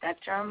side of the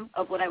spectrum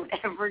of what I would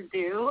ever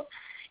do,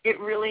 it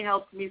really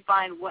helped me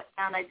find what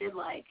sound I did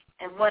like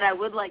and what I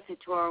would like to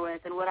tour with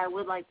and what I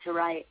would like to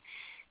write.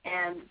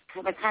 And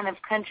the kind of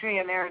country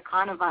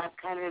Americana vibe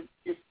kind of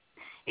just,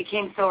 it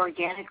came so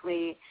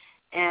organically,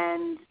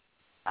 and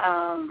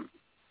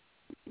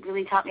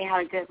really taught me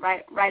how to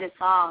write a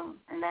song,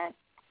 and that,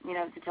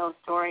 to tell a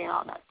story and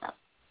all that stuff.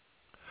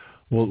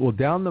 Well,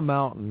 Down the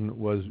Mountain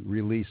was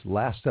released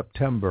last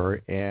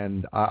September,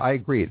 and I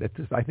agree.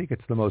 I think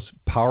it's the most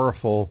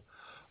powerful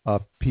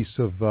piece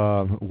of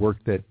work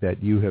that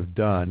you have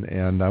done,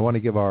 and I want to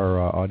give our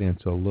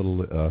audience a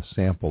little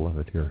sample of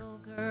it here. Little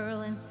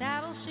girl in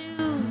saddle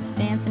shoes,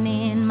 dancing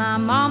in my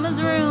mama's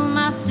room,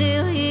 I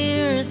still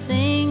hear her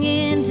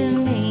singing to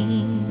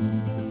me.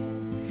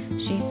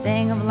 She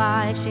sang of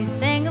life, she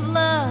sang of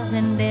love,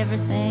 and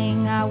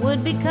everything I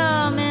would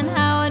become, and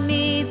how I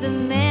need the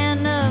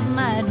man of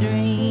my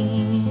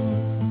dreams.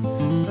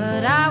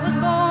 But I was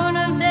born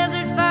of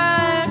desert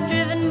fire,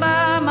 driven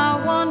by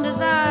my one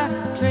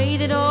desire,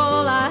 traded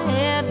all I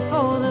had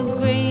for the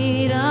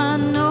great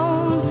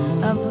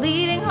unknown. A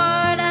bleeding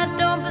heart I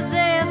don't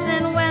possess,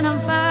 and when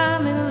I'm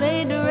finally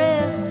laid to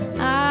rest,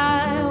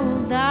 I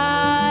will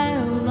die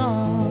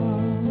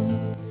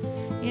alone.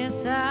 Yes,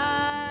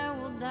 I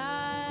will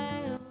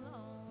die alone.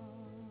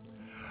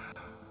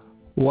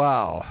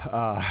 Wow.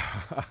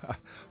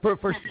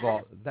 First of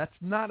all, that's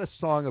not a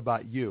song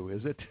about you,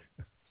 is it?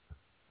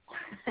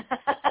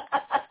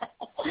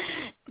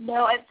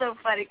 No, it's so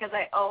funny, because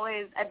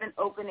I've been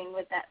opening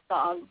with that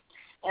song,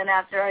 and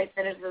after I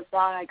finish the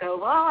song, I go,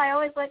 well, I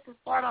always like to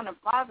start on a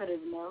positive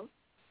note.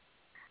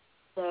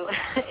 So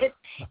it's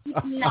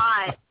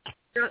not.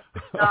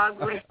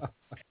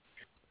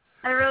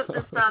 I wrote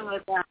this song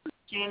with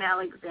Jane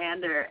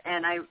Alexander,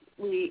 and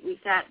we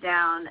sat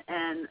down,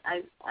 and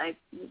I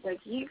was like,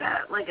 you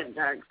got like a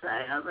dark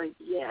side. I was like,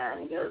 yeah.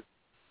 And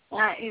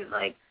he's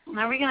like,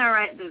 are we gonna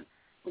write the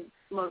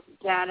most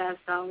badass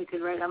song we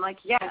could write? I'm like,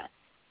 yeah.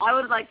 I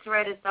would like to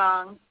write a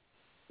song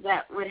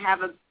that would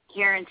have a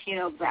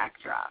Tarantino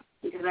backdrop,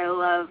 because I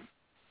love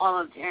all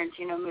of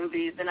Tarantino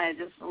movies, and I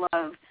just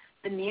love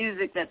the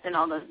music that's in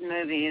all those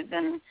movies,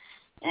 and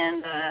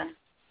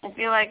I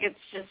feel like it's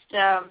just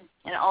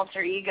an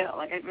alter ego.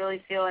 Like, I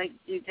really feel like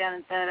deep down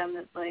inside I'm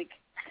this, like,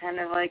 kind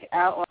of like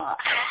outlaw,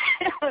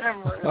 but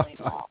I'm really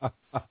not.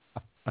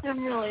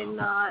 I'm really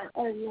not.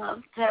 I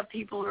love to have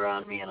people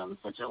around me, and I'm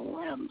such a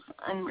wimp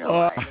in real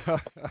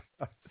life.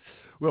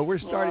 Well, we're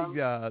starting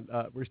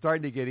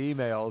to get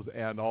emails,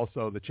 and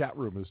also the chat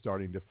room is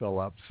starting to fill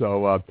up.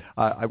 So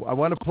I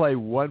want to play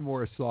one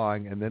more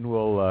song, and then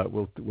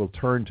we'll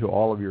turn to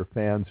all of your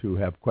fans who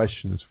have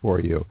questions for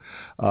you.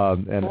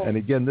 And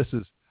again, this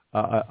is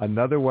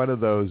another one of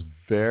those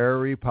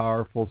very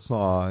powerful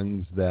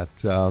songs that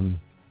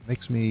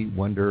makes me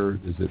wonder: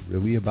 is it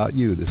really about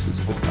you? This is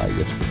Goodbye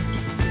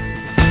Yesterday.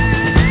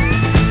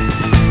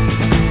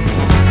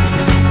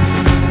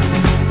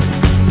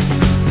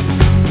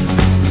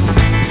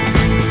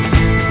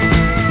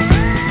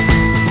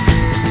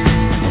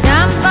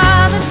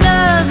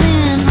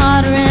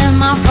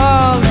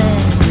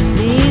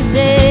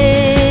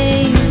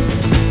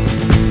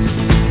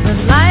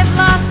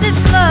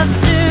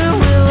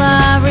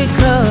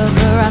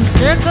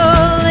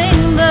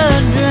 Circling the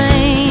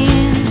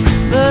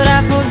drain, but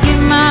I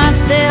forgive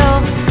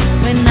myself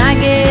when I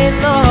get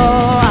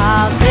low.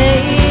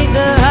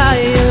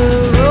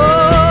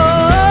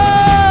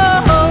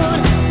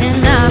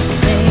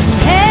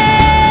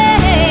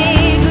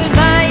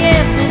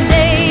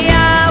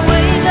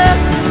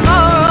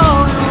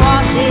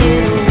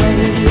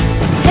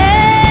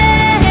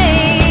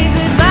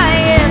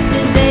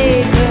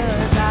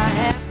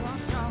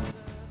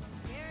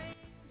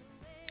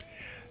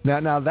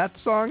 Now that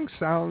song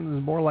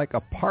sounds more like a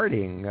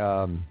parting,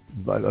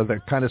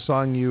 the kind of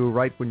song you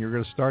write when you're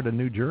going to start a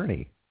new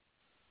journey.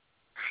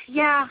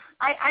 Yeah,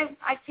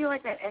 I feel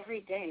like that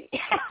every day.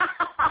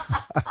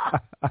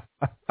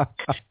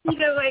 You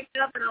go wake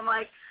up and I'm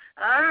like,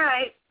 all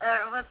right,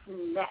 what's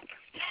next?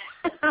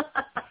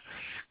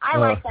 I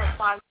like that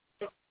song.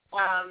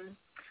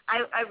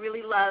 I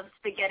really love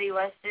spaghetti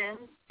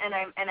westerns, and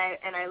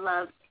I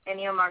love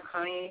Ennio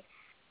Morricone,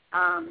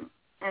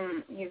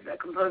 and he's a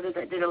composer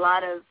that did a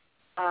lot of.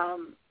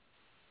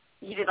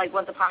 He did like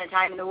Once Upon a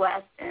Time in the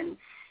West, and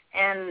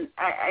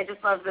I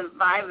just love the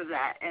vibe of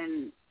that,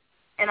 and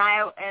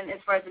as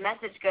far as the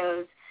message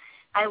goes,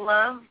 I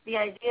love the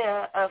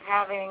idea of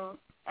having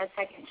a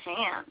second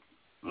chance.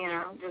 You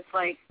know, just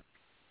like,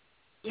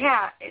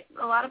 yeah,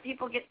 a lot of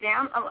people get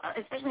down,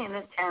 especially in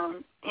this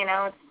town. You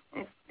know,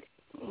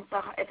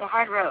 it's a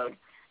hard road,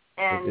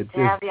 and to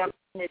have the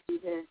opportunity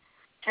to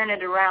turn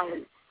it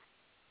around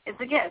it's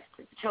a gift.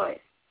 It's a choice.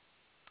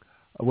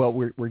 Well,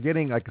 we're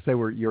getting, like I say,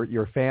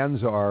 your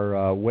fans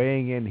are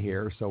weighing in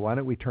here. So why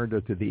don't we turn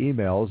to the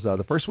emails?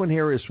 The first one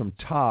here is from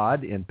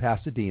Todd in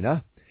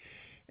Pasadena,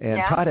 and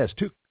yeah. Todd has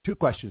two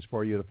questions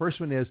for you. The first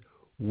one is,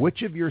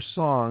 which of your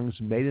songs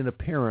made an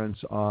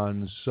appearance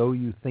on So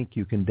You Think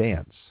You Can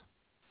Dance?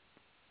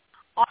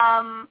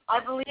 I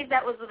believe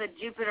that was with a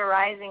Jupiter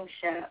Rising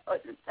show,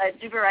 a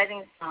Jupiter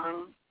Rising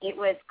song. It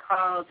was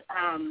called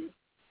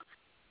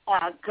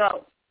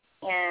Go.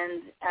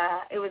 And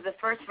it was the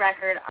first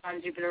record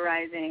on Jupiter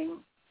Rising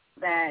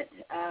that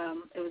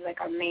it was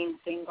like our main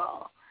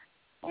single.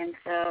 And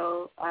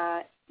so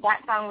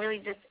that song really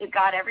just, it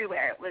got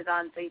everywhere. It was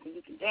on So You Think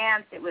You Can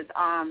Dance. It was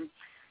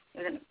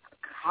in a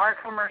car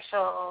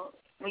commercial.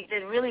 We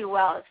did really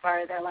well as far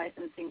as our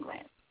licensing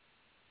went.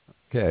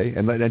 Okay,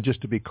 and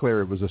just to be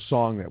clear, it was a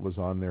song that was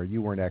on there.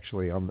 You weren't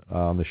actually on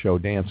the show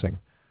dancing.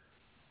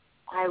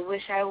 I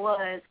wish I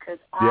was, because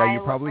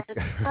you probably.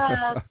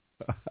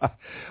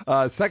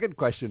 Second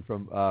question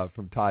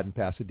from Todd in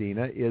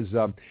Pasadena is,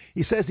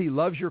 he says he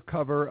loves your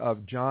cover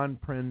of John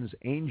Prynne's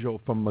Angel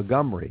from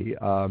Montgomery.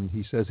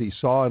 He says he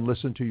saw and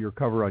listened to your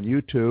cover on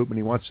YouTube, and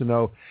he wants to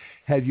know,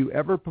 have you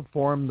ever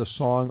performed the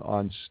song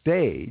on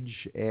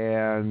stage,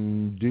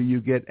 and do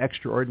you get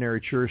extraordinary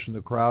cheers from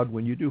the crowd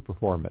when you do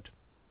perform it?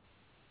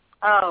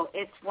 Oh,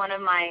 it's one of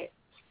my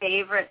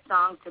favorite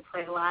songs to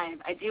play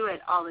live. I do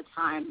it all the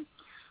time.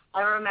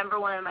 I remember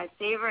one of my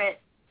favorite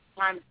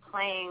times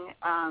playing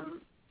I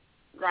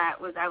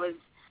was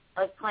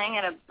playing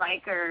at a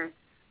biker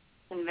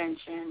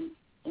convention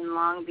in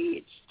Long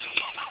Beach,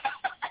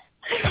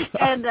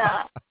 and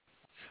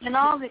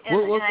all the.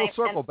 We'll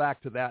circle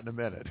back to that in a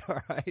minute. All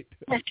right.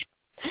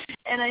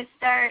 And I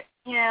start,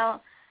 my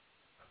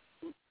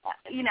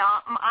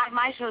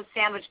show's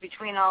sandwiched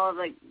between all of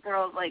the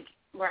girls like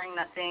wearing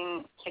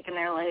nothing, kicking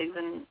their legs,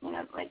 and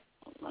like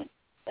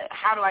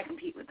how do I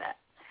compete with that?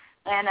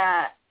 And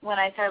when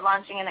I started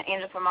launching in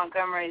Angel from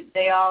Montgomery,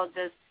 they all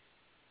just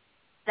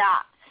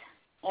stopped.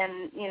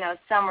 And,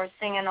 some were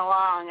singing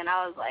along, and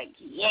I was like,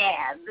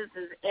 yeah, this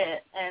is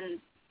it. And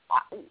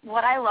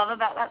what I love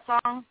about that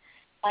song,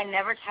 I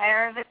never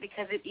tire of it,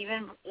 because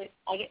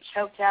I get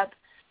choked up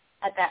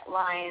at that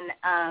line,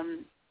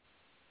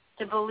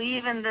 to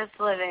believe in this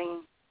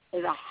living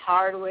is a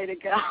hard way to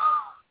go.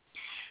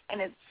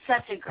 And it's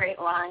such a great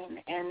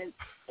line, and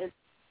it's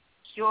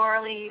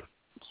purely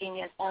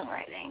genius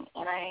songwriting,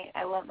 and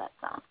I love that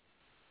song.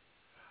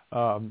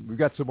 We've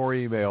got some more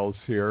emails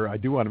here. I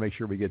do want to make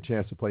sure we get a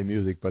chance to play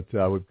music, but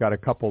we've got a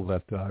couple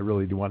that I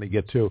really do want to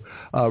get to.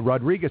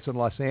 Rodriguez in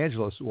Los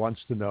Angeles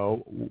wants to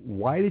know,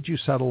 why did you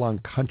settle on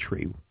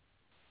country?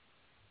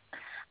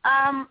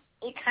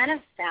 It kind of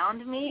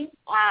found me.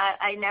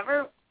 I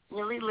never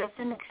really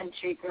listened to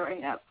country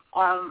growing up.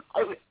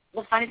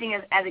 The funny thing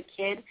is, as a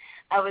kid,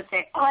 I would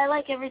say, I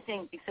like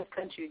everything except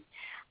country.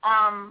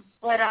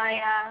 But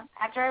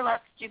after I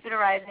left Jupiter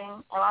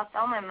Rising, I lost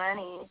all my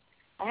money.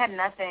 I had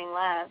nothing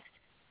left,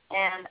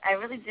 and I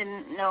really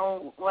didn't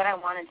know what I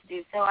wanted to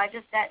do. So I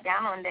just sat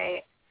down one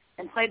day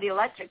and played the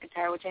electric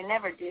guitar, which I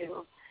never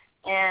do.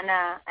 And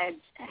I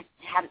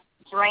had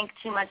drank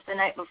too much the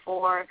night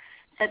before,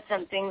 said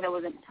something that I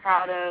wasn't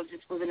proud of,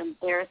 just was an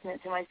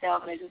embarrassment to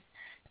myself, and I just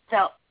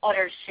felt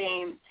utter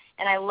shame.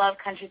 And I love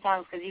country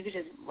songs because you could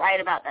just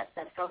write about that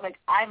stuff. So I was like,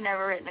 I've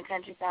never written a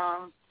country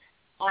song.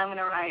 I'm going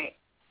to write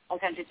a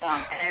country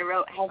song. And I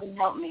wrote Heaven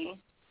Help Me.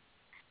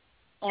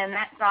 And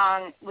that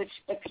song, which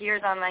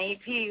appears on my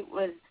EP,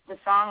 was the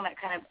song that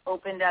kind of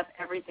opened up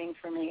everything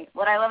for me.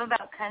 What I love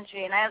about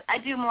country, and I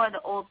do more of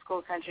the old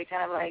school country,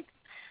 kind of like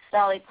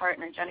Dolly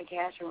Parton or Johnny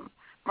Cash or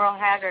Merle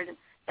Haggard,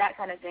 that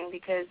kind of thing,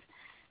 because,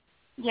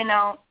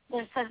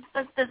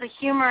 there's a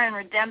humor and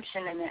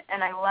redemption in it,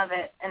 and I love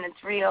it, and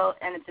it's real,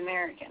 and it's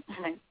American.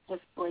 And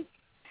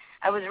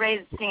I was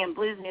raised singing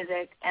blues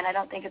music, and I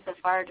don't think it's a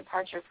far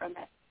departure from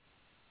it.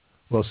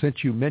 Well,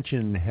 since you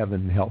mentioned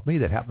Heaven Help Me,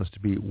 that happens to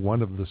be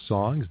one of the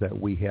songs that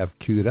we have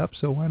queued up.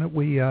 So why don't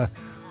we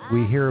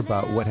hear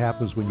about what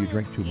happens when you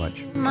drink too much?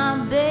 My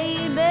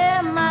baby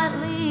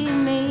might leave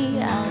me.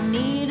 I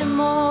need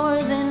more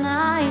than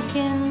I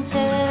can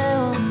tell.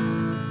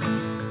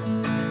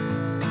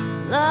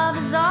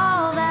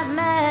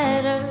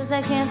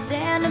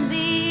 to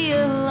be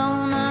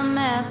alone. I'm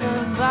at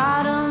the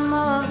bottom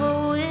of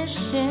a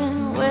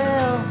wishing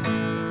well.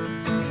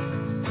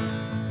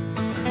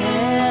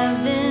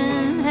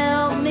 Heaven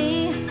help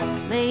me,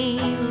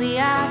 lately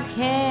I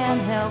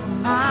can't help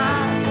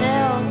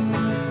myself.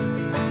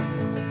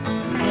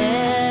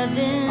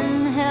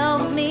 Heaven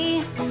help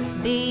me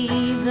be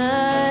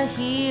the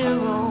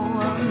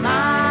hero of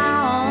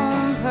my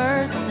own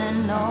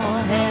personal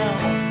hell.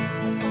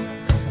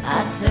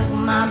 I took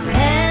my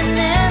pen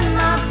and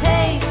my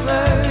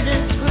paper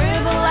to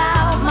scribble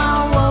out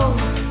my woes,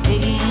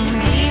 digging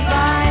deep.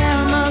 I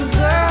am a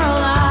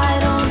girl I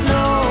don't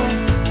know.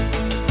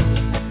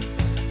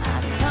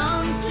 I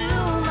come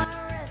to my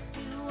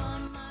rescue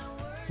on my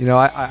word. You know,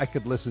 I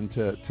could listen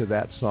to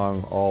that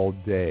song all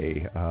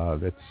day.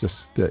 That's just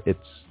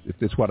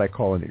it's what I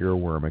call an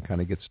earworm. It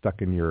kind of gets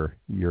stuck in your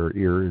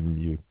ear,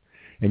 and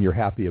you're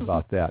happy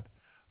about that.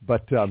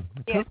 But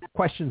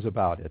questions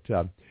about it.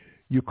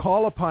 You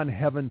call upon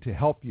heaven to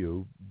help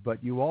you,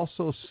 but you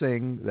also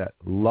sing that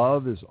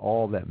love is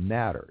all that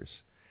matters.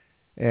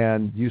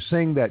 And you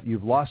sing that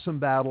you've lost some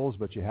battles,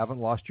 but you haven't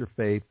lost your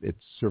faith.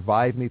 It's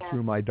survived me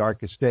through my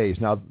darkest days.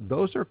 Now,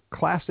 those are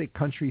classic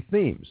country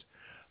themes.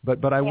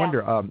 But I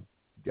wonder,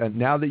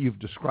 now that you've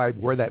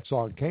described where that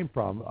song came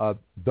from,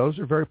 those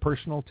are very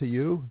personal to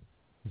you.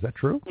 Is that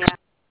true? Yeah.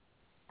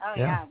 Oh,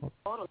 yeah,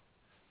 totally.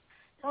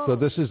 So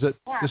this is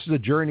a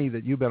journey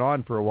that you've been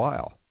on for a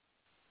while.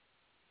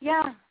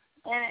 Yeah.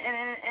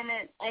 And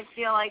I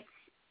feel like,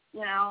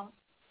 you know,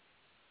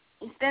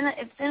 it's been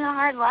a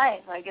hard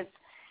life. Like it's,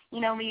 you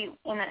know,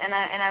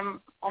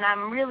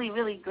 I'm really,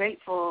 really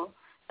grateful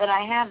that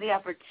I have the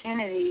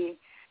opportunity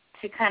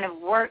to kind of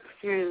work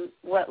through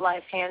what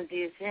life hands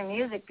you through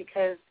music,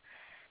 because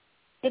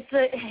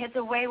it's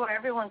a way where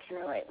everyone can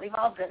relate. We've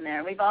all been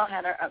there. We've all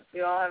had our ups.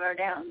 We all have our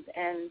downs.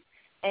 And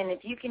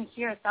if you can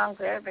hear a song,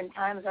 there have been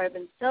times where I've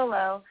been so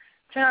low,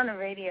 turn on the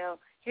radio,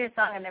 hear a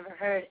song I never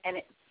heard, and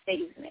it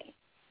saves me.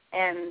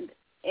 And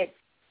it's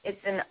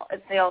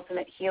the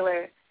ultimate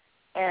healer,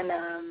 and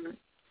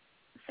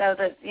so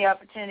the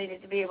opportunity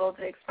to be able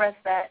to express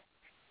that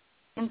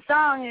in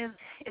song is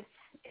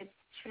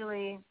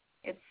truly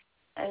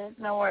there's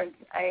no words.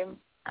 I'm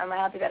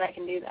happy that I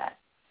can do that.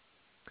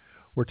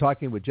 We're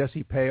talking with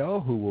Jessie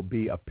Payo, who will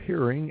be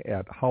appearing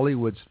at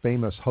Hollywood's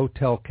famous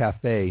Hotel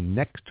Cafe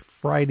next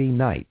Friday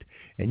night.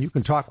 And you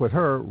can talk with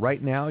her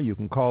right now. You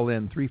can call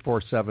in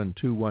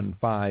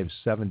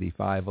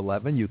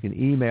 347-215-7511. You can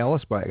email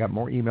us, but I got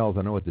more emails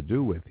I know what to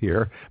do with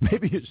here.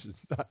 Maybe you should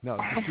stop. No,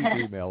 just keep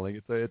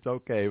emailing. It's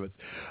okay. But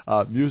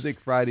Music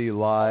Friday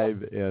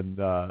Live and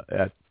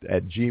at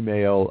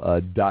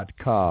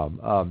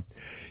gmail.com.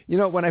 You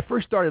know, when I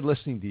first started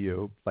listening to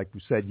you, like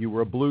we said, you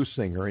were a blues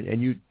singer,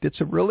 and you did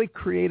some really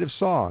creative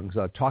songs.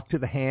 Talk to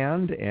the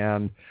Hand,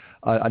 and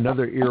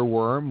another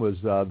earworm was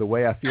The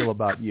Way I Feel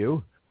About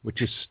You,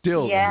 which is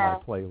still in my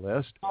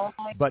playlist. Oh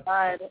my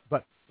God.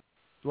 But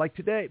like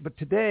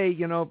today,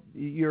 you know,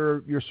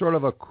 you're sort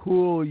of a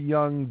cool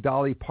young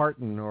Dolly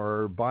Parton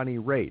or Bonnie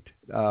Raitt.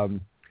 The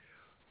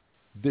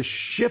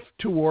shift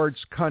towards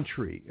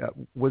country,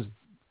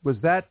 was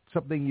that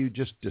something you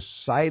just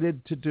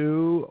decided to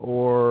do,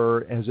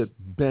 or has it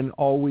been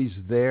always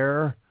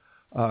there?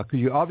 Because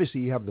you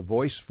obviously have the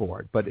voice for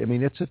it, but I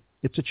mean, it's a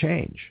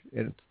change.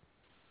 And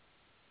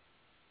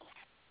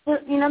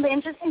you know, the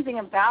interesting thing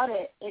about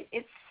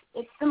it's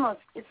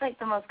like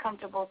the most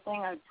comfortable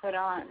thing I've put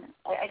on.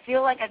 I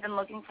feel like I've been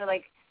looking for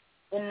like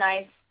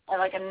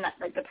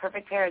the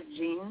perfect pair of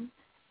jeans,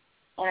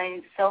 and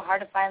it's so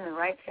hard to find the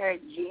right pair of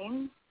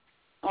jeans.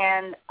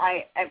 And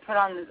I put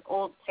on this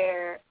old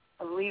pair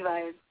of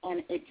Levi's,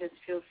 and it just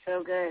feels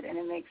so good, and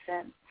it makes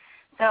sense.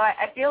 So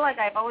I feel like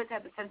I've always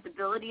had the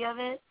sensibility of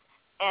it,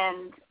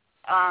 and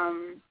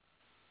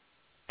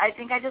I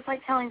think I just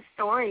like telling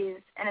stories.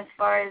 And as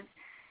far as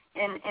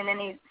in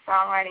any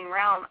songwriting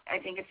realm, I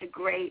think it's a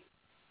great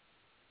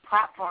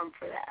platform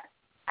for that.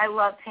 I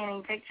love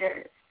painting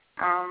pictures.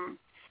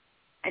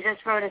 I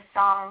just wrote a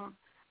song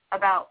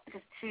about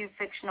just two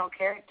fictional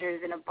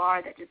characters in a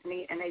bar that just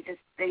meet, and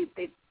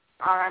they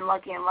are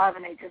unlucky in love,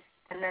 and they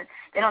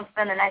don't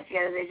spend the night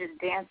together. They just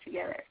dance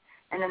together,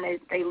 and then they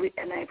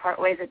part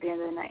ways at the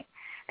end of the night.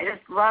 I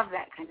just love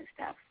that kind of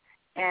stuff,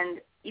 and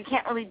you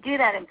can't really do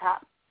that in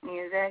pop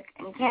music,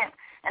 and you can't.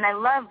 And I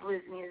love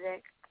blues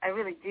music, I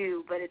really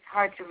do, but it's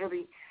hard to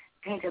really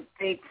paint a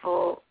big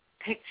full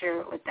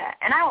picture with that.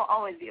 And I will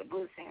always be a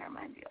blues singer,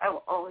 mind you. I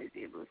will always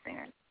be a blues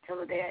singer till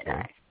the day I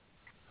die.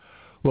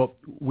 Well,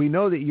 we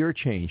know that you're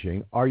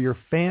changing. Are your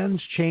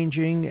fans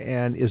changing,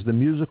 and is the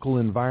musical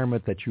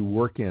environment that you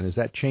work in, is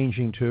that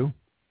changing too?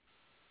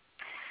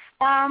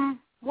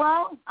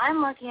 Well,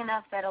 I'm lucky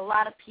enough that a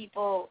lot of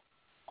people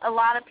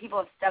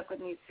have stuck with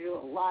me through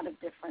a lot of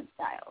different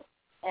styles,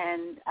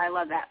 and I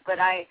love that. But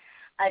I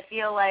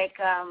feel like,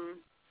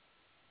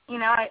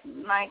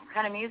 my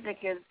kind of music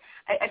is,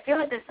 I feel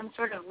like there's some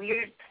sort of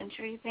weird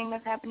country thing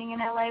that's happening in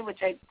LA,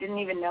 which I didn't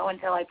even know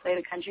until I played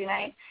a country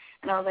night,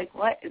 and I was like,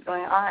 what is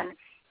going on?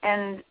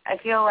 And I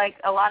feel like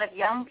a lot of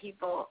young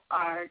people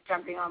are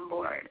jumping on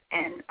board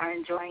and are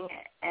enjoying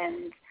it.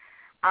 And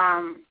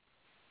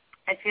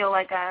I feel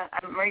like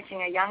I'm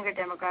reaching a younger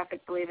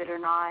demographic, believe it or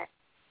not,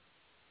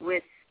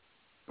 with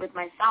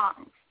my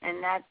songs,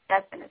 and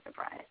that's been a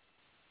surprise.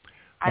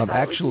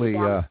 Actually,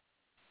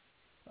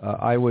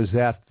 I was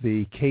at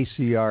the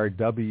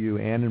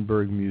KCRW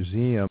Annenberg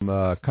Museum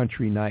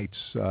Country Nights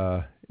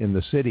in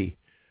the city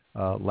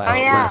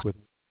last week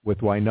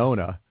with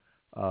Winona.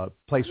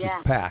 Place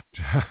was packed.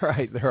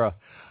 Right, there are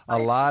a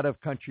lot of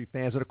country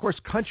fans, and of course,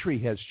 country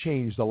has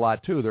changed a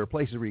lot too. There are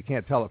places where you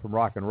can't tell it from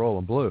rock and roll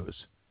and blues.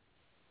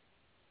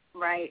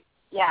 Right.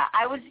 Yeah,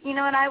 I would. You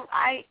know, and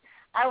I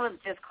would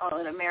just call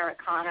it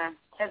Americana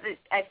because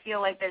I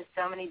feel like there's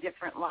so many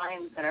different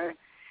lines that are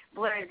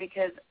blurred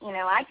because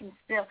I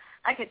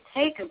could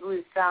take a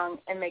blues song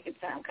and make it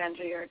sound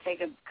country, or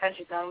take a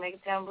country song and make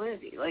it sound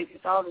bluesy. Like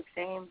it's all the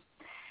same.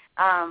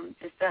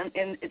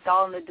 It's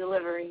all in the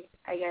delivery,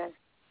 I guess.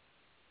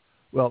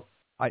 Well,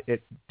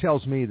 it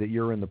tells me that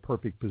you're in the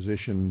perfect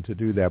position to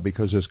do that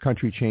because as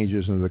country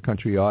changes and the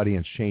country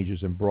audience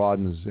changes and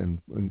broadens and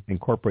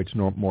incorporates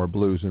more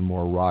blues and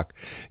more rock,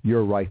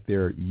 you're right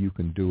there. You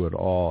can do it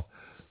all.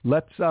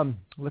 Let's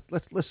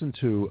listen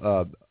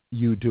to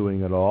you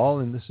doing it all,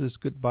 and this is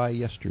Goodbye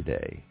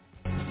Yesterday.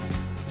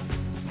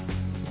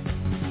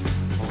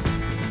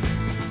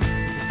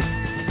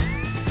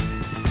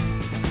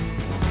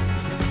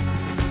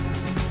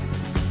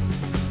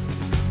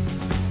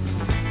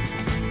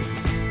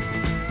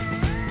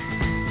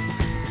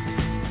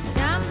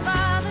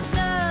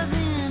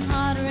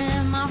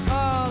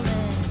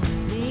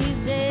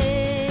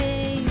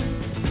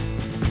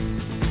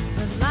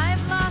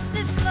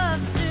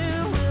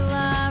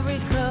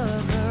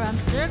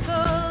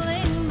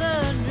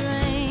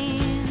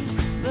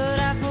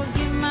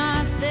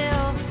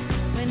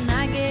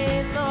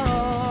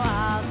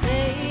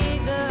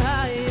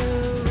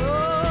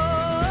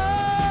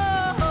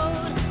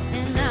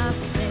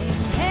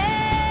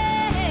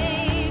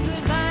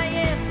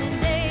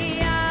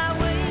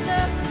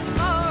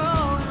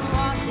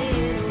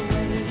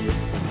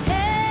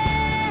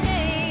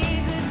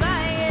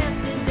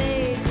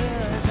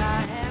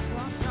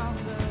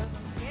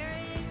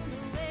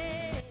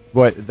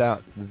 Boy,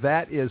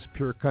 that is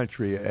pure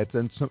country. At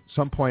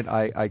some point,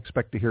 I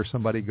expect to hear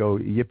somebody go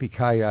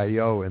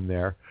yippee-ki-yi-yo in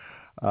there.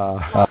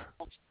 I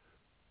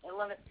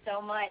love it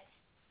so much.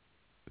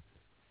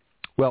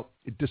 Well,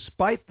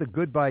 despite the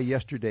Goodbye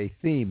Yesterday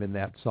theme in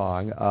that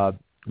song,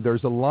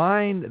 there's a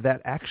line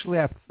that actually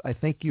I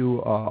think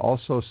you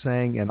also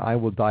sang in I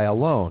Will Die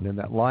Alone, and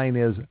that line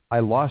is, I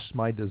lost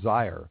my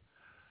desire.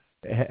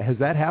 Has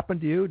that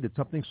happened to you? Did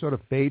something sort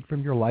of fade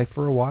from your life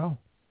for a while?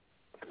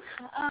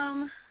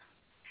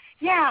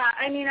 Yeah,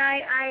 I mean,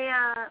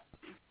 I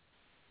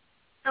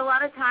a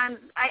lot of times,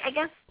 I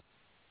guess,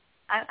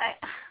 how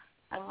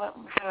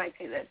do I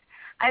say this?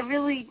 I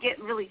really get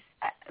really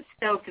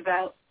stoked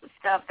about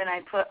stuff, and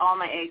I put all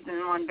my eggs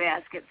in one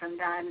basket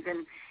sometimes,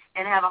 and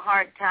have a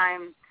hard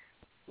time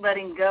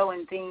letting go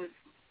when things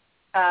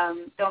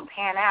don't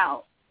pan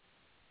out.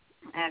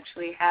 I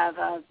actually have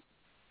a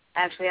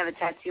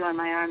tattoo on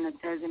my arm that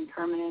says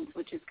impermanence,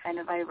 which is kind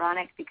of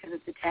ironic because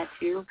it's a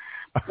tattoo,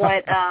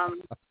 but.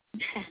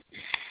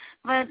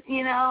 But,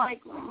 I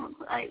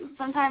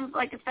sometimes,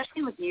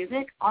 especially with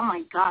music, oh,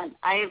 my God,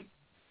 I've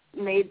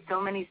made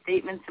so many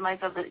statements to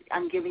myself that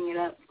I'm giving it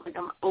up. Like,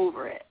 I'm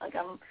over it. Like,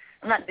 I'm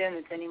not doing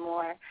this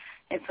anymore.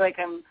 It's like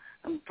I'm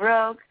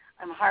broke.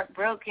 I'm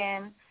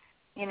heartbroken.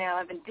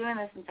 I've been doing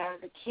this since I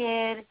was a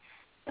kid.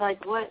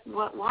 Like,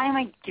 why am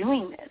I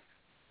doing this?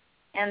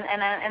 And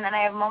then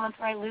I have moments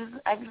where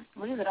I just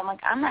lose it. I'm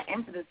like, I'm not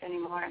into this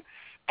anymore.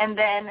 And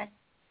then,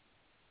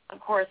 of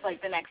course, the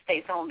next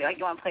day, someone will be like,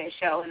 you want to play a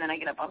show? And then I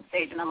get up on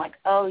stage, and I'm like,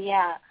 oh,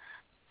 yeah,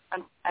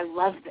 I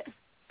love this.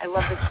 I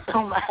love this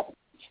so much.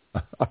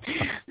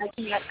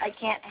 I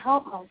can't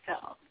help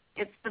myself.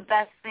 It's the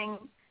best thing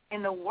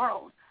in the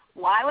world.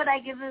 Why would I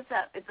give this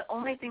up? It's the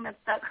only thing that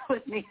stuck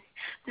with me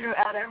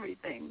throughout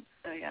everything.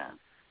 So, yeah.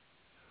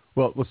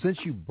 Well, since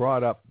you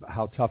brought up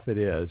how tough it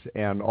is,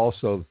 and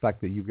also the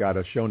fact that you've got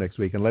a show next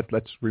week, and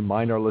let's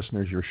remind our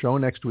listeners, your show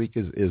next week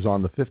is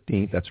on the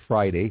 15th. That's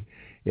Friday.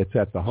 It's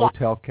at the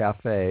Hotel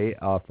Cafe.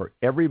 For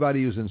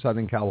everybody who's in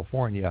Southern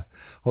California,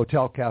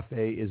 Hotel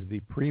Cafe is the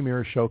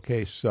premier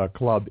showcase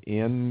club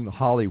in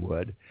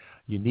Hollywood.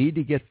 You need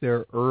to get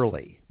there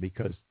early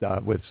because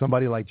with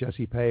somebody like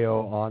Jessie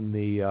Payo on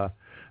the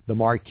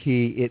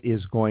marquee, it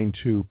is going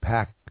to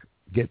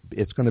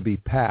it's going to be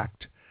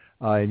packed.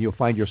 And you'll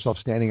find yourself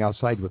standing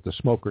outside with the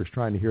smokers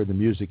trying to hear the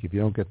music if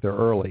you don't get there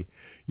early.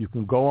 You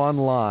can go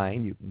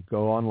online. You can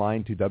go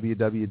online to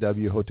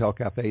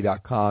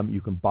www.hotelcafe.com.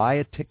 You can buy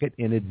a ticket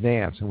in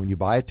advance. And when you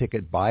buy a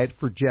ticket, buy it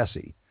for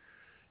Jessie.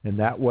 And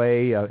that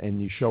way,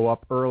 and you show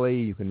up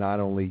early, you can not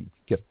only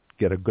get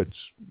you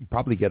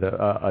probably get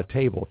a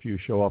table if you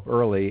show up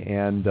early,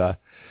 and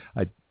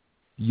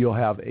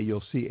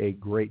you'll see a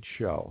great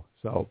show.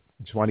 So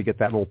just want to get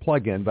that little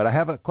plug in. But I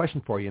have a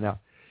question for you now.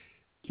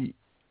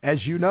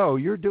 as you know,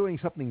 you're doing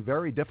something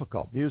very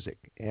difficult, music,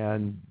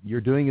 and you're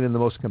doing it in the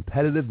most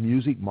competitive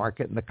music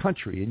market in the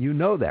country, and you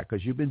know that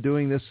because you've been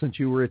doing this since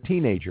you were a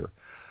teenager.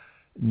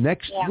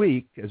 Next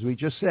week, as we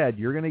just said,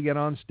 you're going to get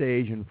on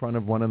stage in front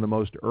of one of the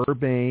most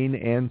urbane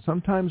and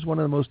sometimes one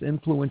of the most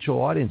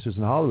influential audiences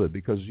in Hollywood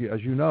because,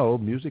 as you know,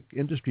 music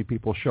industry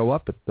people show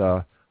up at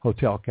the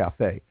Hotel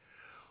Cafe.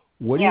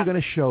 What are you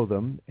going to show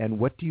them, and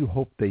what do you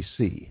hope they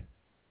see?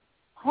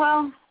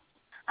 Well,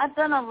 I've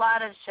done a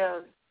lot of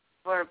shows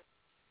for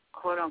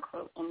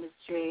quote-unquote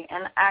industry,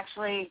 and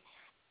actually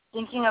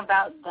thinking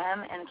about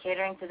them and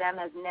catering to them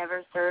has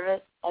never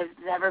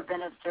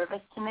been of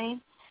service to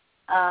me.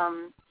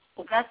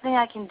 The best thing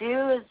I can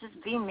do is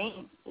just be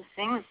me, just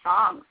sing the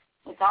songs.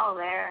 It's all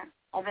there.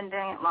 I've been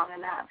doing it long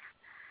enough.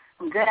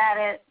 I'm good at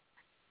it.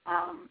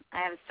 I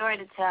have a story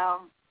to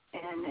tell,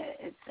 and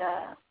it's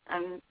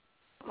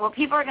what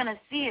people are going to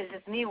see is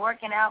just me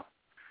working out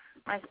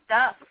my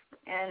stuff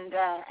and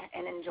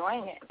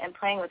enjoying it and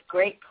playing with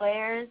great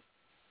players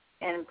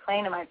and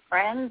playing to my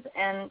friends,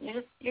 and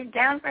you're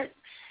down for it.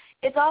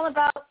 It's all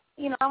about,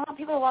 I want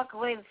people to walk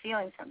away with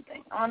feeling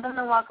something. I want them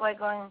to walk away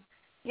going,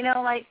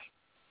 like,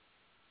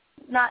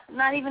 not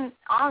even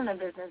on the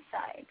business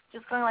side,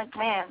 just going like,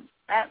 man,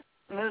 that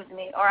moves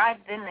me, or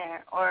I've been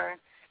there, or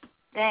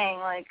dang,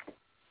 like,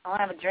 I want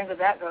to have a drink with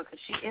that girl because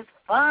she is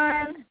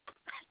fun.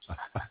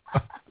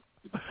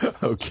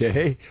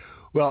 Okay.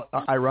 Well,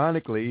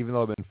 ironically, even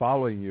though I've been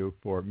following you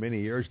for many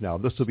years now,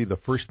 this will be the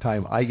first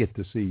time I get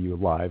to see you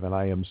live, and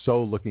I am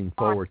so looking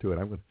forward to it.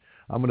 I'm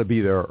going to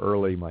be there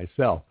early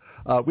myself.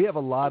 We have a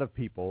lot of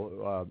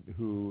people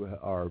who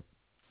are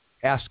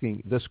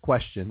asking this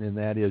question, and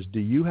that is, do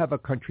you have a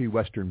country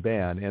western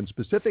band? And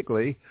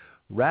specifically,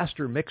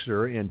 Raster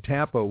Mixer in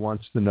Tampa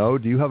wants to know,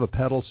 do you have a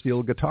pedal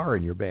steel guitar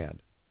in your band?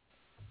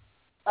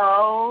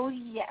 Oh,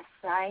 yes,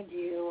 I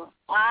do.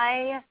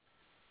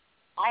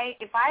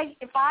 If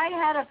I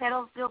had a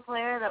pedal steel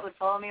player that would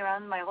follow me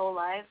around my whole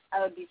life,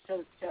 I would be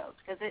so stoked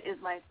because it is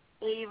my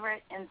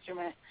favorite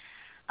instrument.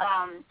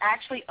 I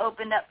actually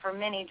opened up for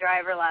Minnie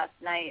Driver last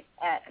night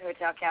at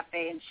Hotel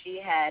Cafe, and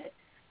she had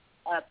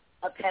a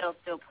pedal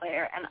steel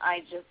player, and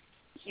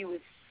he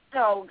was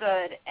so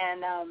good.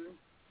 And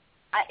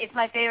it's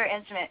my favorite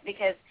instrument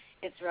because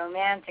it's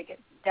romantic,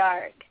 it's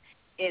dark,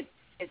 it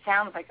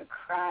sounds like a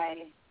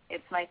cry.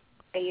 It's my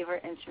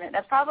favorite instrument.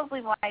 That's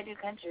probably why I do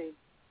country.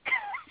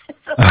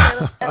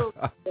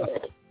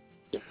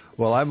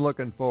 Well, I'm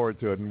looking forward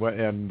to it.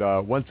 And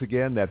once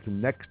again, that's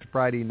next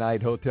Friday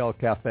night, Hotel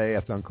Cafe.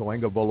 That's on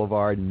Cahuenga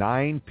Boulevard,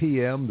 9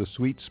 p.m., the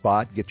sweet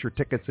spot. Get your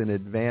tickets in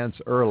advance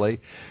early.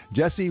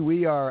 Jessie,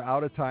 we are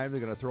out of time. They're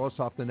going to throw us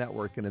off the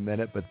network in a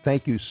minute, but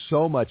thank you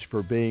so much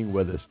for being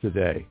with us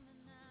today.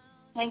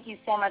 Thank you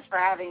so much for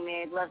having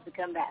me. I'd love to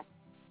come back.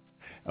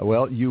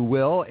 Well, you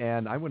will,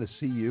 and I'm going to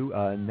see you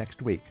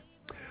next week.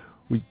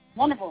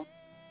 Wonderful.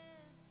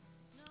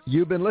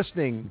 You've been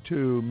listening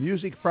to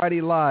Music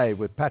Friday Live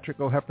with Patrick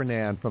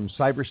O'Heffernan from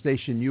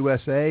Cyberstation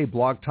USA,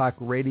 Blog Talk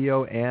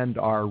Radio, and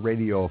our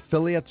radio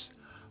affiliates.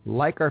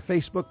 Like our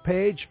Facebook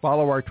page,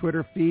 follow our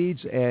Twitter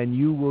feeds, and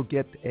you will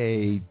get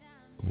a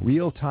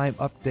real-time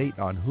update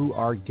on who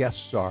our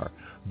guests are.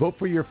 Vote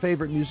for your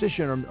favorite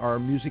musician on our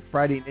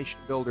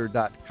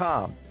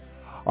MusicFridayNationBuilder.com.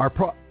 Our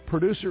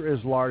producer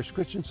is Lars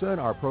Christensen.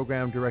 Our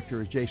program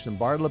director is Jason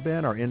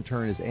Bartleben. Our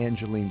intern is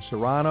Angeline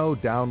Serrano.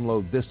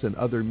 Download this and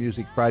other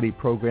Music Friday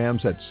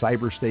programs at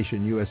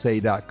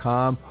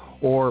cyberstationusa.com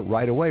or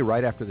right away,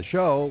 right after the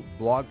show,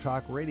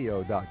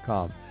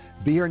 blogtalkradio.com.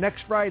 Be here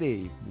next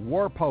Friday.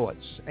 War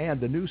Poets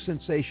and the new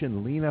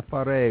sensation Lena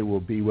Faré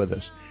will be with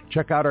us.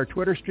 Check out our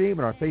Twitter stream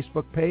and our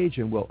Facebook page,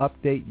 and we'll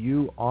update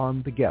you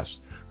on the guests.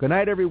 Good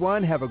night,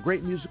 everyone. Have a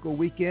great musical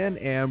weekend,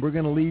 and we're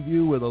going to leave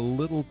you with a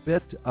little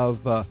bit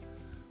of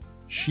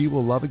She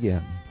Will Love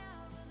Again.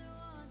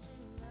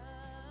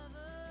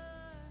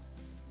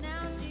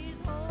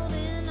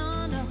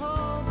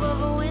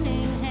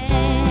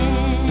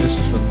 This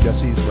is from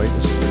Jessie's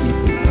latest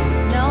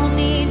EP. No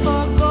need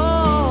for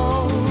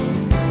gold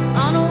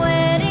on a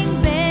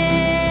wedding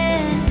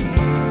band.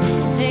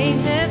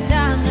 Takes her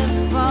time to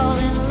fall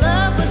in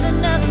love with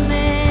another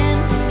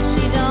man.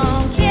 She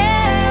don't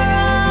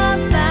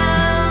care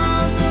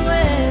about the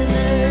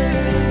weather.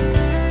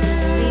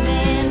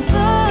 Leaving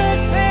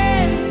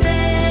footprints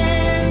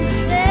in the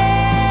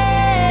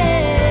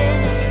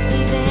sand.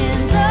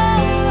 Even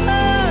though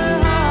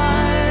her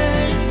heart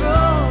is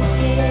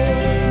broken,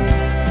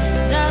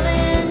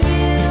 darling,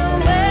 you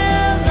will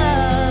love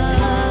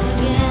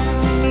again.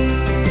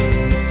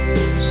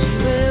 She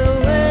will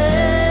wait.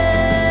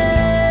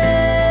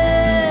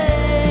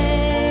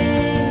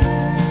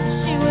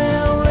 She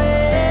will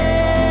wait.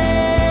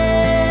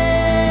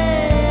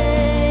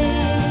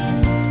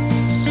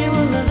 She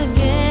will love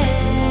again.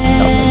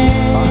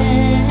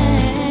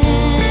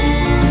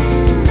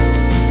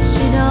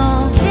 She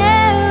don't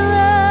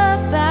care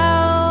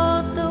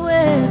about the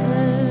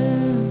weather,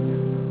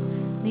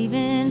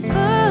 leaving